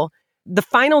people, the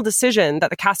final decision that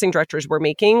the casting directors were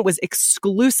making was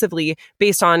exclusively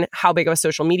based on how big of a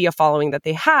social media following that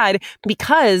they had,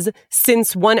 because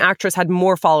since one actress had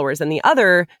more followers than the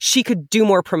other, she could do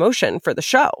more promotion for the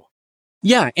show.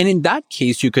 Yeah. And in that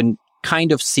case, you can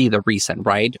kind of see the reason,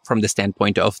 right? From the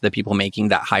standpoint of the people making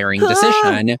that hiring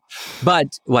decision.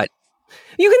 But what?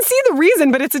 You can see the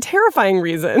reason, but it's a terrifying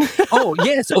reason. Oh,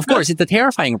 yes, of course. It's a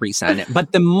terrifying reason.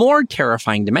 But the more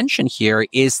terrifying dimension here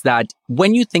is that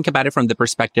when you think about it from the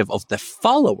perspective of the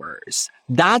followers,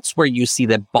 that's where you see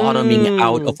the bottoming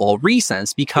out of all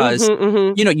reasons. Because,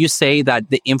 you know, you say that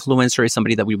the influencer is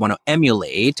somebody that we want to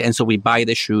emulate. And so we buy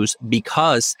the shoes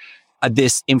because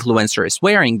this influencer is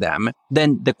wearing them.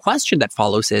 Then the question that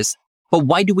follows is, but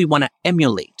why do we want to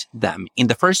emulate them in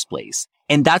the first place?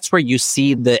 And that's where you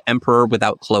see the emperor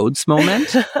without clothes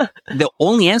moment. The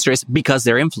only answer is because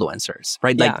they're influencers,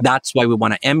 right? Like that's why we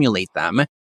want to emulate them.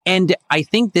 And I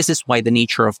think this is why the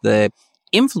nature of the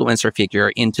influencer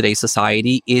figure in today's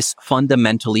society is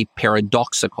fundamentally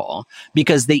paradoxical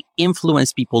because they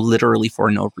influence people literally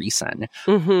for no reason.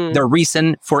 Mm-hmm. The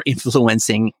reason for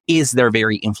influencing is their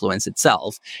very influence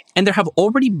itself. And there have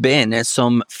already been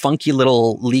some funky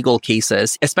little legal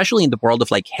cases, especially in the world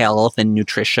of like health and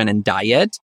nutrition and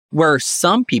diet, where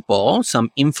some people, some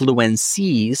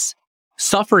influencees,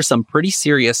 suffer some pretty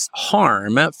serious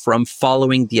harm from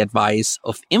following the advice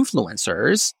of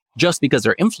influencers just because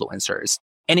they're influencers.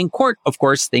 And in court, of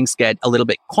course, things get a little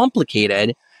bit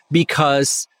complicated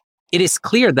because it is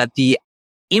clear that the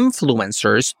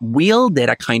influencers wielded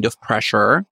a kind of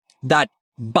pressure that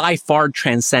by far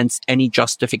transcends any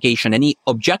justification, any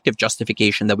objective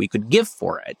justification that we could give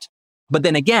for it. But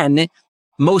then again,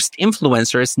 most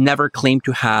influencers never claim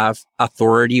to have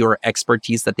authority or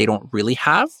expertise that they don't really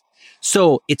have.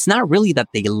 So it's not really that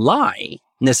they lie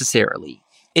necessarily.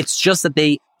 It's just that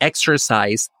they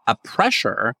exercise a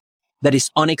pressure that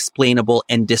is unexplainable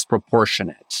and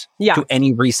disproportionate to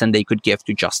any reason they could give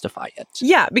to justify it.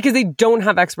 Yeah, because they don't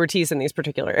have expertise in these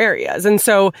particular areas. And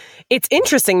so it's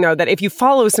interesting, though, that if you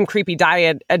follow some creepy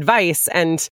diet advice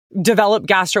and develop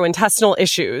gastrointestinal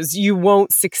issues, you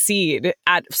won't succeed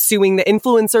at suing the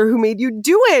influencer who made you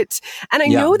do it. And I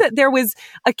know that there was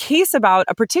a case about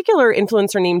a particular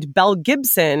influencer named Belle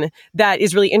Gibson that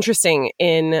is really interesting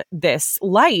in this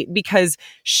light because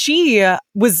she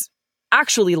was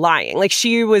actually lying. Like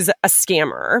she was a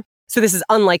scammer. So this is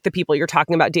unlike the people you're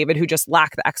talking about, David, who just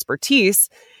lack the expertise.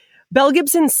 Belle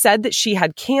Gibson said that she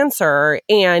had cancer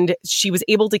and she was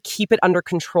able to keep it under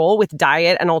control with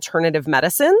diet and alternative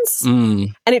medicines.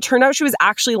 And it turned out she was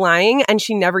actually lying and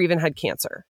she never even had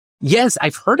cancer. Yes,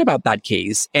 I've heard about that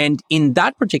case. And in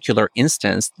that particular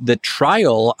instance, the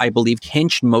trial, I believe,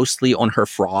 hinged mostly on her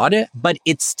fraud, but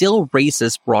it still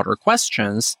raises broader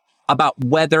questions about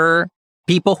whether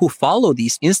people who follow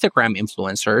these Instagram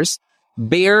influencers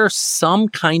bear some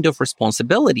kind of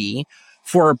responsibility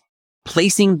for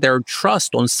placing their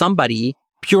trust on somebody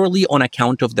purely on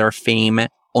account of their fame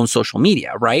on social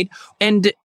media, right?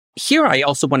 And here I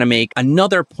also want to make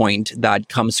another point that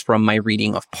comes from my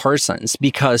reading of Parsons,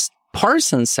 because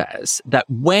Parsons says that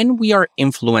when we are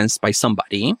influenced by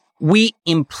somebody, we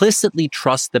implicitly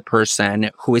trust the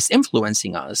person who is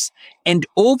influencing us. And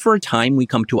over time, we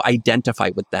come to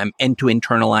identify with them and to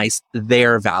internalize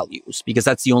their values, because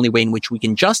that's the only way in which we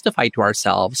can justify to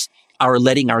ourselves our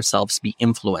letting ourselves be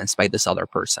influenced by this other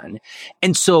person.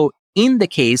 And so in the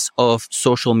case of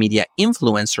social media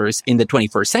influencers in the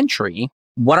 21st century,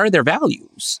 what are their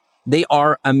values? They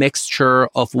are a mixture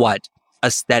of what?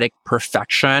 Aesthetic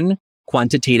perfection,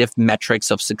 quantitative metrics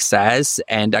of success,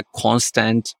 and a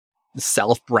constant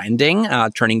self-branding,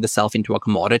 turning the self into a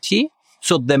commodity.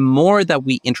 So the more that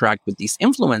we interact with these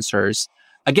influencers,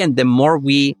 again, the more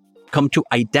we come to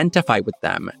identify with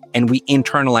them and we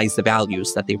internalize the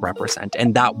values that they represent.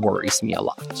 And that worries me a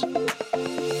lot.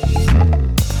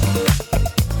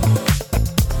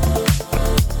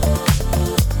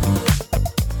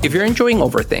 If you're enjoying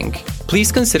Overthink,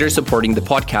 please consider supporting the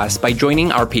podcast by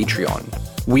joining our Patreon.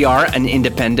 We are an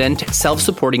independent,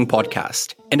 self-supporting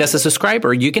podcast. And as a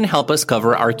subscriber, you can help us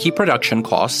cover our key production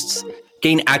costs,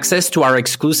 gain access to our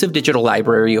exclusive digital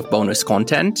library of bonus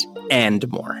content, and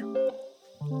more.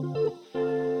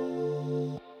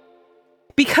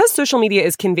 Because social media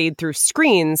is conveyed through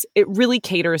screens, it really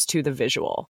caters to the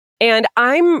visual. And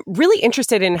I'm really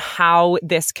interested in how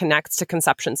this connects to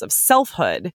conceptions of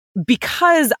selfhood,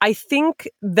 because I think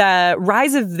the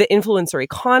rise of the influencer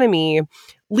economy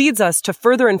leads us to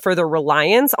further and further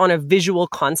reliance on a visual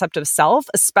concept of self,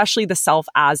 especially the self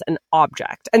as an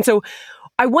object. And so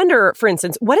I wonder, for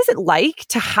instance, what is it like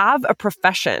to have a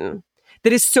profession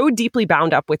that is so deeply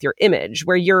bound up with your image,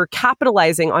 where you're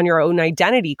capitalizing on your own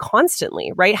identity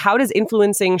constantly, right? How does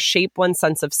influencing shape one's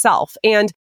sense of self?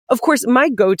 And of course, my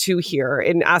go-to here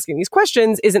in asking these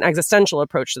questions is an existential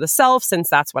approach to the self, since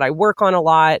that's what I work on a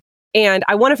lot. And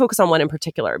I want to focus on one in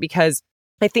particular, because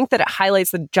I think that it highlights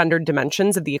the gendered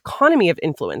dimensions of the economy of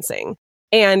influencing.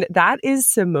 And that is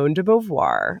Simone de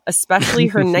Beauvoir, especially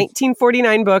her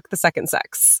 1949 book, The Second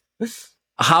Sex.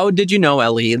 How did you know,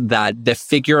 Ellie, that the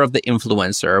figure of the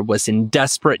influencer was in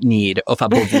desperate need of a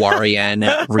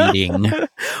Beauvoirian reading?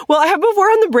 Well, I have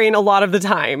Beauvoir on the brain a lot of the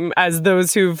time, as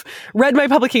those who've read my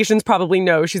publications probably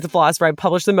know. She's the philosopher I've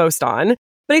published the most on.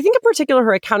 But I think in particular,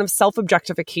 her account of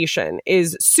self-objectification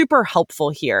is super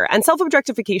helpful here. And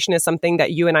self-objectification is something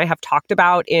that you and I have talked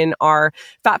about in our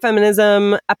Fat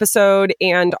Feminism episode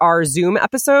and our Zoom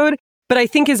episode, but I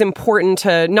think is important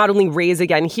to not only raise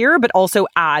again here, but also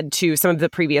add to some of the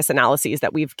previous analyses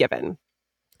that we've given.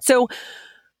 So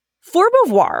for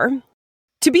Beauvoir,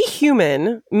 To be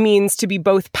human means to be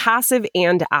both passive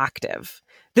and active.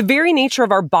 The very nature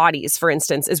of our bodies, for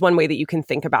instance, is one way that you can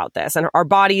think about this. And our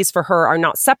bodies, for her, are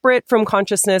not separate from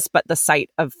consciousness, but the site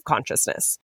of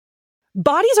consciousness.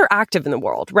 Bodies are active in the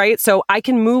world, right? So I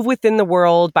can move within the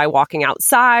world by walking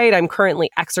outside. I'm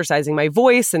currently exercising my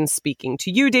voice and speaking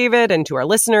to you, David, and to our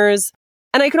listeners.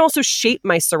 And I can also shape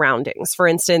my surroundings. For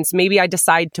instance, maybe I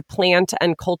decide to plant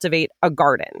and cultivate a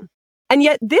garden. And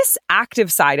yet this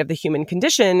active side of the human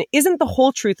condition isn't the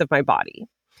whole truth of my body,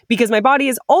 because my body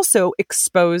is also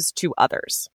exposed to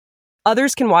others.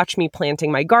 Others can watch me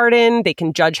planting my garden. They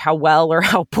can judge how well or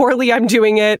how poorly I'm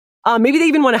doing it. Maybe they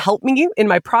even want to help me in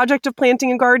my project of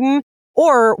planting a garden.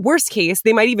 Or worst case,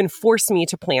 they might even force me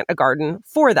to plant a garden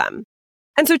for them.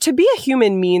 And so to be a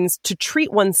human means to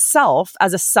treat oneself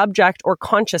as a subject or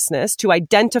consciousness, to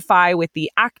identify with the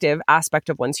active aspect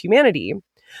of one's humanity,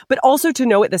 but also to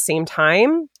know at the same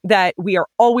time that we are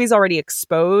always already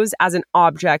exposed as an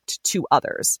object to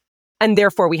others. And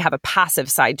therefore, we have a passive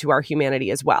side to our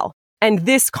humanity as well. And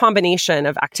this combination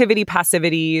of activity,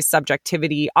 passivity,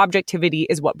 subjectivity, objectivity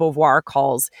is what Beauvoir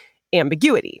calls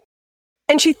ambiguity.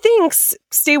 And she thinks,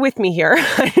 stay with me here,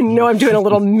 I know I'm doing a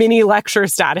little mini lecture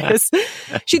status.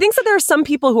 She thinks that there are some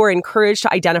people who are encouraged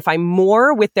to identify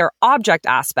more with their object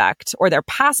aspect or their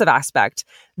passive aspect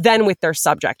than with their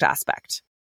subject aspect.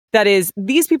 That is,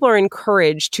 these people are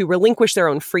encouraged to relinquish their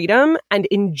own freedom and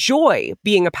enjoy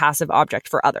being a passive object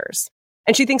for others.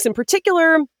 And she thinks in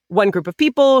particular, one group of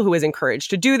people who is encouraged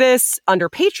to do this under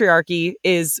patriarchy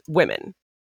is women.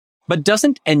 But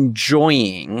doesn't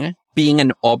enjoying being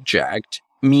an object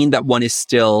mean that one is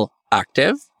still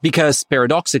active? Because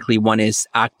paradoxically, one is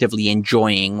actively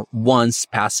enjoying one's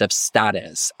passive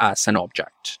status as an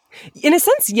object. In a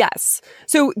sense, yes.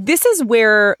 So this is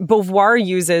where Beauvoir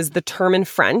uses the term in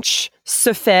French,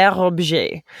 se faire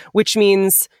objet, which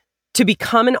means to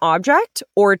become an object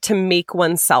or to make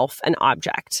oneself an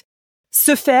object.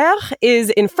 Se faire is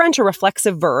in French a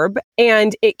reflexive verb,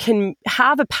 and it can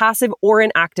have a passive or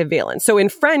an active valence. So in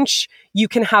French, you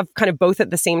can have kind of both at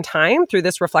the same time through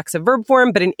this reflexive verb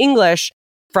form, but in English,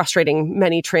 frustrating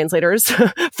many translators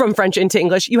from French into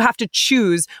English, you have to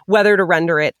choose whether to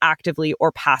render it actively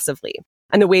or passively.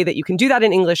 And the way that you can do that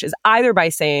in English is either by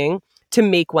saying to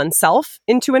make oneself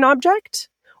into an object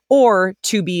or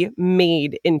to be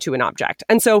made into an object.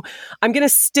 And so I'm going to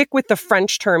stick with the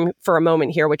French term for a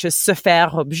moment here, which is se faire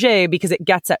objet, because it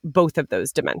gets at both of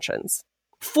those dimensions.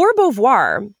 For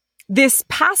Beauvoir, this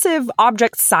passive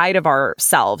object side of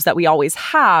ourselves that we always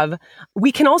have,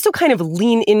 we can also kind of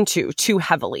lean into too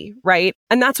heavily, right?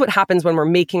 And that's what happens when we're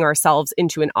making ourselves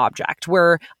into an object.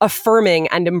 We're affirming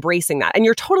and embracing that. And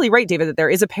you're totally right, David, that there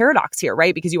is a paradox here,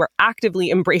 right? Because you are actively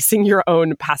embracing your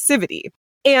own passivity.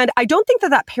 And I don't think that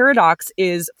that paradox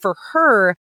is, for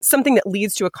her, something that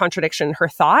leads to a contradiction in her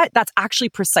thought. That's actually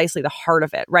precisely the heart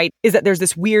of it, right? Is that there's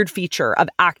this weird feature of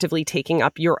actively taking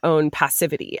up your own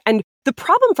passivity. And the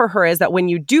problem for her is that when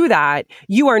you do that,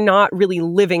 you are not really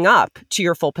living up to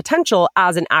your full potential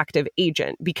as an active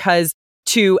agent, because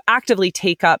to actively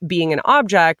take up being an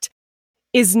object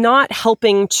is not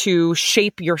helping to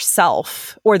shape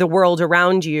yourself or the world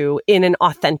around you in an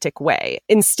authentic way.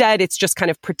 Instead, it's just kind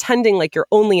of pretending like you're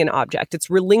only an object. It's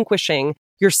relinquishing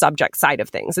your subject side of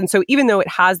things. And so even though it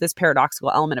has this paradoxical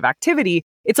element of activity,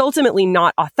 it's ultimately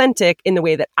not authentic in the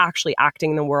way that actually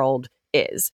acting in the world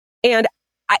is. And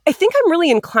I think I'm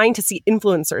really inclined to see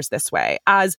influencers this way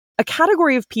as a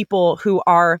category of people who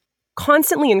are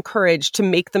constantly encouraged to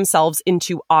make themselves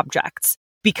into objects,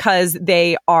 because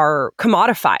they are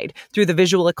commodified through the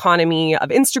visual economy of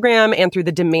Instagram and through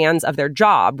the demands of their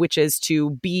job, which is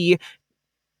to be,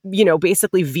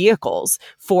 basically vehicles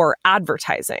for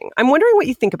advertising. I'm wondering what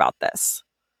you think about this.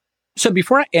 So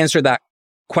before I answer that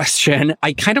question,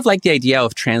 I kind of like the idea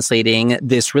of translating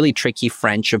this really tricky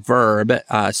French verb,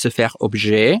 se faire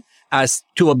objet, as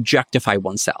to objectify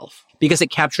oneself, because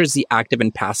it captures the active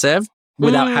and passive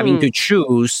without having to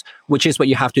choose, which is what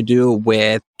you have to do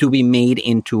with to be made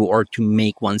into or to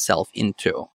make oneself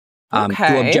into.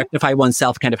 To objectify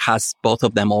oneself kind of has both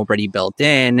of them already built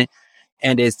in.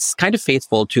 And it's kind of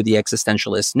faithful to the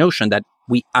existentialist notion that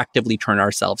we actively turn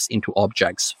ourselves into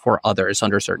objects for others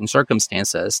under certain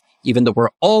circumstances, even though we're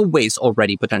always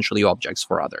already potentially objects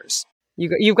for others.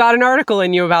 You've got an article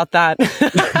in you about that.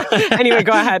 Anyway,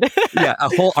 go ahead. Yeah, a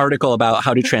whole article about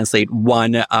how to translate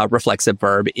one reflexive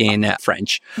verb in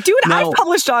French. Dude, I've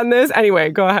published on this. Anyway,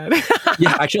 go ahead.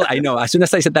 Yeah, actually, I know. As soon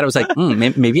as I said that, I was like,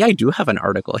 maybe I do have an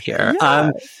article here.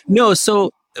 Yeah.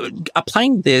 So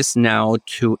applying this now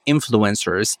to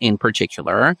influencers in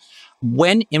particular,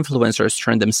 when influencers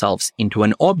turn themselves into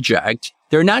an object,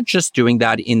 they're not just doing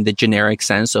that in the generic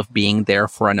sense of being there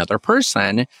for another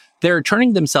person. They're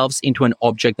turning themselves into an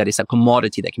object that is a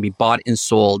commodity that can be bought and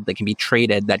sold, that can be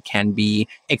traded, that can be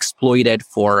exploited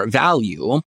for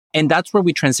value. And that's where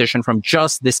we transition from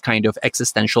just this kind of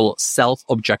existential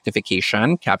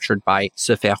self-objectification captured by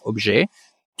se faire objet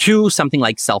to something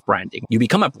like self-branding. You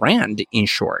become a brand, in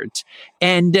short.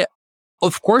 And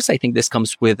of course, I think this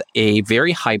comes with a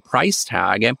very high price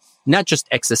tag, not just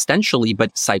existentially,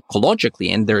 but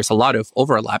psychologically. And there's a lot of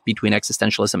overlap between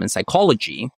existentialism and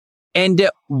psychology. And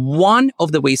one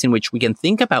of the ways in which we can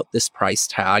think about this price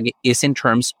tag is in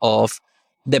terms of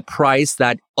the price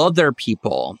that other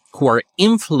people who are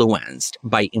influenced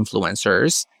by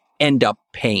influencers end up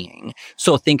paying.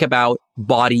 So think about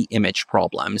body image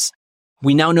problems.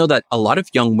 We now know that a lot of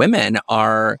young women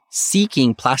are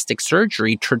seeking plastic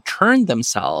surgery to turn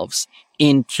themselves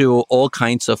into all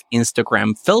kinds of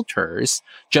Instagram filters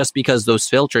just because those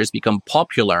filters become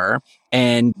popular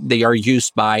and they are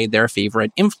used by their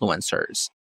favorite influencers.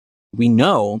 We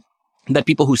know that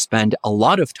people who spend a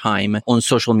lot of time on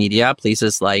social media,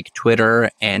 places like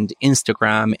Twitter and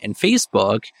Instagram and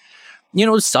Facebook,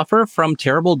 suffer from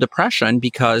terrible depression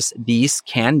because these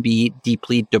can be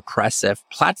deeply depressive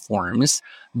platforms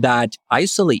that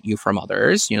isolate you from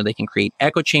others. They can create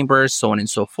echo chambers, so on and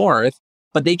so forth,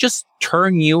 but they just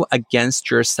turn you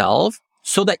against yourself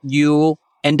so that you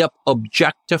end up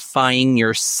objectifying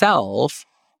yourself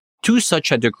to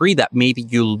such a degree that maybe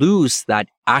you lose that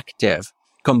active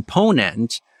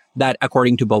component that,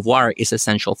 according to Beauvoir, is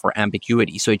essential for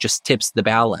ambiguity. So it just tips the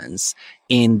balance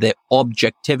in the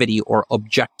objectivity or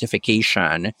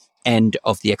objectification end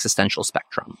of the existential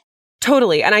spectrum.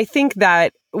 Totally. And I think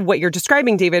that what you're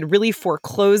describing, David, really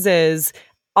forecloses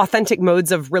authentic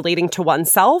modes of relating to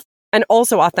oneself and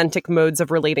also authentic modes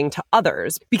of relating to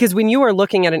others. Because when you are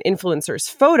looking at an influencer's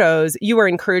photos, you are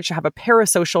encouraged to have a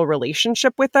parasocial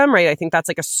relationship with them, right? I think that's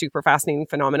like a super fascinating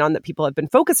phenomenon that people have been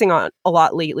focusing on a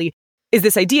lot lately, is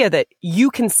this idea that you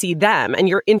can see them and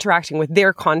you're interacting with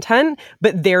their content,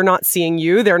 but they're not seeing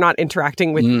you. They're not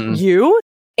interacting with you.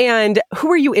 And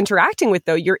who are you interacting with,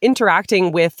 though? You're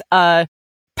interacting with a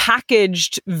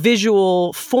packaged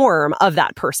visual form of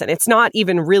that person. It's not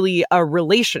even really a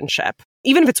relationship.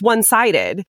 Even if it's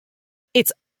one-sided,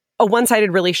 it's a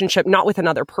one-sided relationship, not with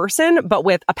another person, but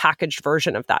with a packaged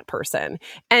version of that person.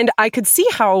 And I could see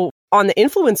how on the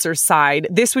influencer side,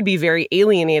 this would be very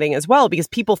alienating as well, because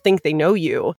people think they know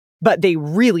you, but they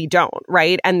really don't,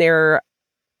 right? And they're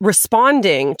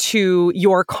responding to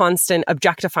your constant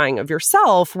objectifying of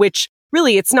yourself, which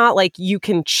really, it's not like you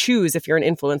can choose if you're an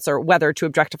influencer whether to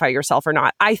objectify yourself or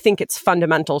not. I think it's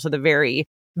fundamental to the very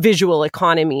visual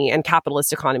economy and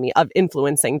capitalist economy of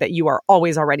influencing that you are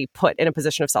always already put in a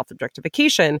position of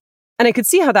self-objectification. And I could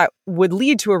see how that would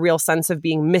lead to a real sense of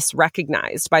being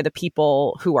misrecognized by the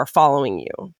people who are following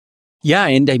you. Yeah,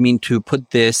 and I mean, to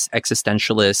put this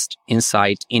existentialist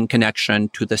insight in connection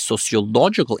to the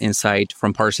sociological insight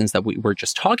from Parsons that we were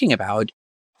just talking about,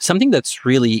 something that's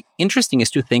really interesting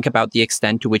is to think about the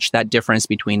extent to which that difference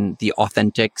between the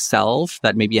authentic self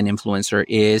that maybe an influencer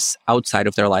is outside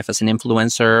of their life as an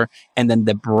influencer, and then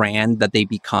the brand that they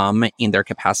become in their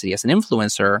capacity as an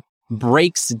influencer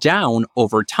breaks down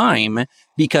over time.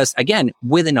 Because again,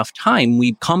 with enough time,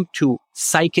 we come to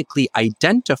psychically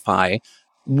identify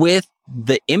with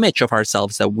the image of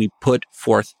ourselves that we put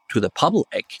forth to the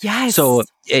public. Yes. So,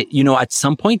 at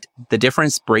some point, the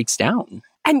difference breaks down.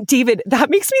 And David, that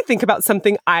makes me think about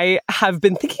something I have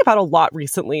been thinking about a lot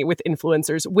recently with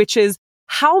influencers, which is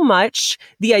how much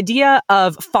the idea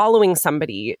of following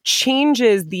somebody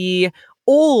changes the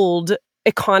old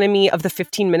economy of the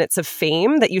 15 minutes of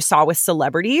fame that you saw with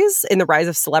celebrities in the rise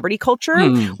of celebrity culture,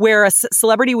 where a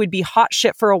celebrity would be hot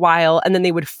shit for a while and then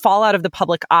they would fall out of the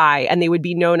public eye and they would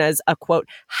be known as a, quote,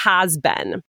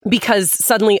 has-been, because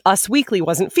suddenly Us Weekly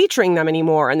wasn't featuring them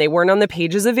anymore and they weren't on the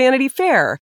pages of Vanity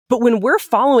Fair. But when we're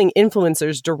following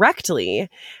influencers directly,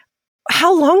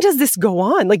 how long does this go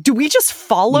on? Like, do we just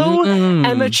follow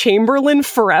Emma Chamberlain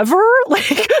forever?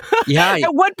 Like, yeah.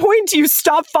 At what point do you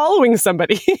stop following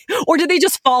somebody? Or do they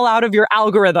just fall out of your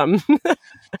algorithm?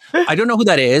 I don't know who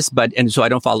that is, and so I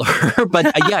don't follow her.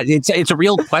 But yeah, it's a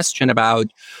real question about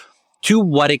to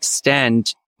what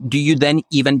extent do you then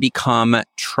even become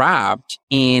trapped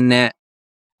in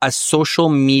a social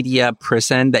media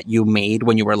prison that you made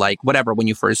when you were like, whatever, when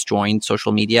you first joined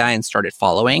social media and started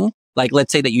following? Like,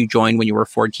 let's say that you joined when you were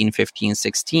 14, 15,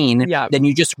 16. Yeah. Then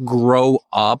you just grow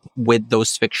up with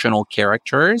those fictional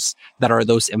characters that are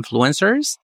those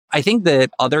influencers. I think the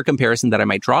other comparison that I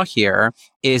might draw here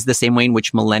is the same way in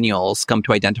which millennials come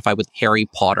to identify with Harry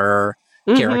Potter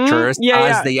characters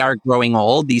as they are growing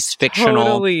old, these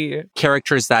fictional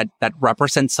characters that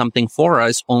represent something for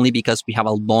us only because we have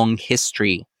a long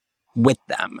history with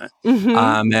them.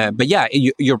 But yeah,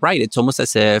 you're right. It's almost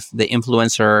as if the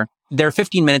influencer, their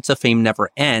 15 minutes of fame never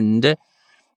end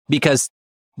because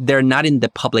they're not in the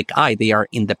public eye. They are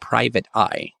in the private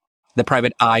eye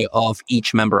of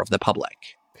each member of the public.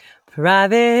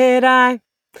 Private eye,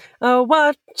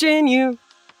 watching you.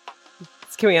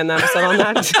 Can we end the episode on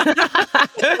that?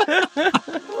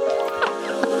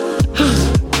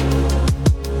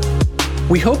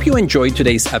 We hope you enjoyed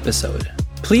today's episode.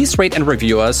 Please rate and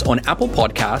review us on Apple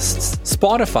Podcasts,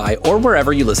 Spotify, or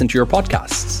wherever you listen to your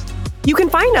podcasts. You can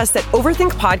find us at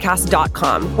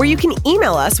overthinkpodcast.com, where you can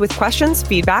email us with questions,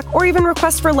 feedback, or even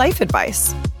requests for life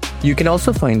advice. You can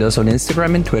also find us on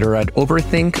Instagram and Twitter at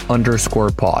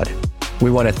overthink_pod. We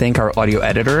want to thank our audio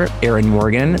editor, Aaron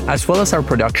Morgan, as well as our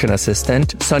production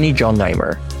assistant, Sonny John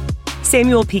Neimer.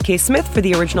 Samuel P.K. Smith for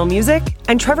the original music,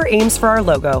 and Trevor Ames for our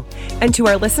logo. And to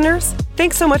our listeners,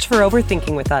 thanks so much for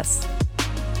overthinking with us.